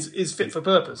is fit for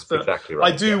purpose. But exactly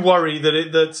right, I do worry that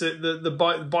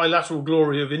the bilateral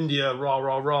glory of India,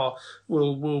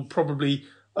 will probably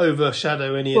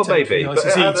overshadow any attempt from the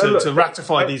ICC to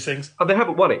rectify these things. And they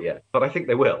haven't won it yet, but I think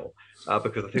they will,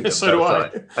 because I think so do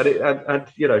I. And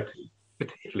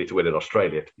particularly to win in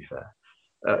Australia, to be fair,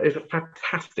 it's a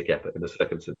fantastic effort in the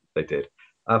circumstances they did.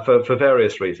 For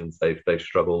various reasons, they've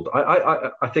struggled.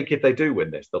 I think if they do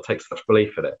win this, they'll take such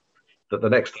belief in it that the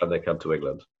next time they come to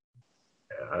England,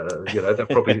 they're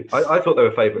probably. I thought they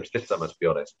were favourites this summer, to be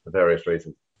honest, for various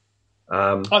reasons.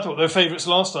 I thought they were favourites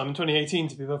last time in 2018.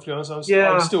 To be perfectly honest, I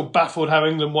was still baffled how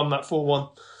England won that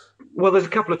 4-1. Well, there's a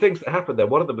couple of things that happened there.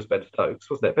 One of them was Ben Stokes,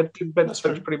 wasn't it? Ben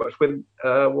Stokes pretty much win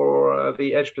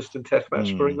the Edgbaston Test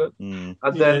match for England, and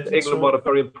then England won a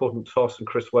very important toss, and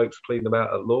Chris Wokes cleaned them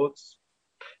out at Lords.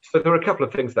 So there were a couple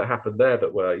of things that happened there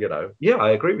that were, I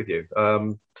agree with you.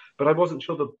 But I wasn't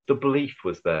sure the belief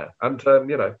was there. And,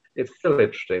 it's still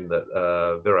interesting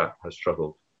that Virat has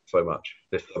struggled so much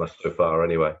this summer so far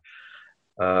anyway.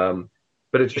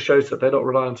 But it just shows that they're not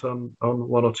reliant on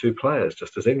one or two players,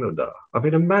 just as England are. I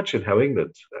mean, imagine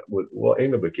what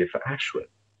England would give for Ashwin.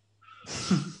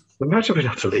 Imagine being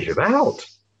able to leave him out.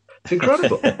 It's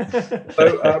incredible.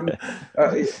 So,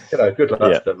 good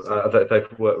luck to them.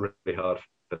 They've worked really hard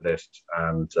for this,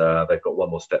 and they've got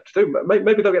one more step to do.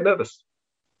 Maybe they'll get nervous.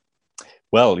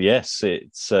 Well, yes,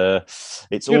 it's all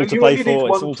to play for.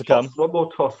 It's all to come. One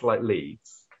more toss like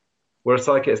Leeds, where a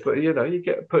side gets, but you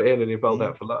get put in and you're bowled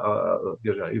out for,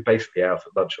 you're basically out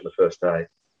at lunch on the first day.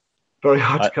 Very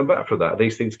hard to come back from that.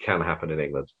 These things can happen in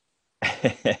England.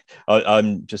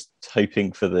 I'm just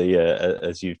hoping for the,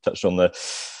 as you've touched on, the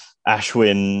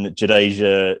Ashwin,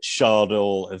 Jadeja,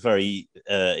 Shardul, a very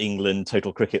England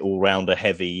total cricket all-rounder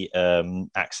heavy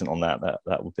accent on that.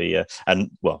 That would be, and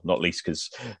well, not least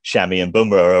because Shami and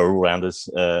Bumrah are all-rounders,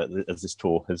 as this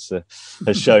tour has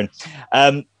shown.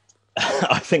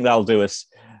 I think that'll do us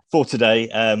for today.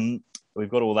 We've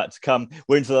got all that to come.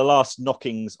 We're into the last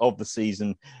knockings of the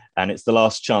season, and it's the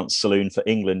last chance saloon for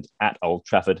England at Old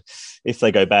Trafford. If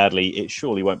they go badly, it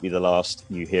surely won't be the last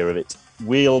you hear of it.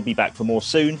 We'll be back for more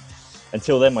soon.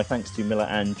 Until then, my thanks to Miller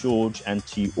and George, and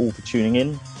to you all for tuning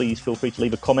in. Please feel free to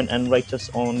leave a comment and rate us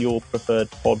on your preferred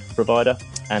pod provider,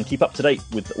 and keep up to date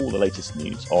with all the latest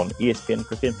news on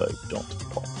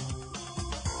espncricinfo.com.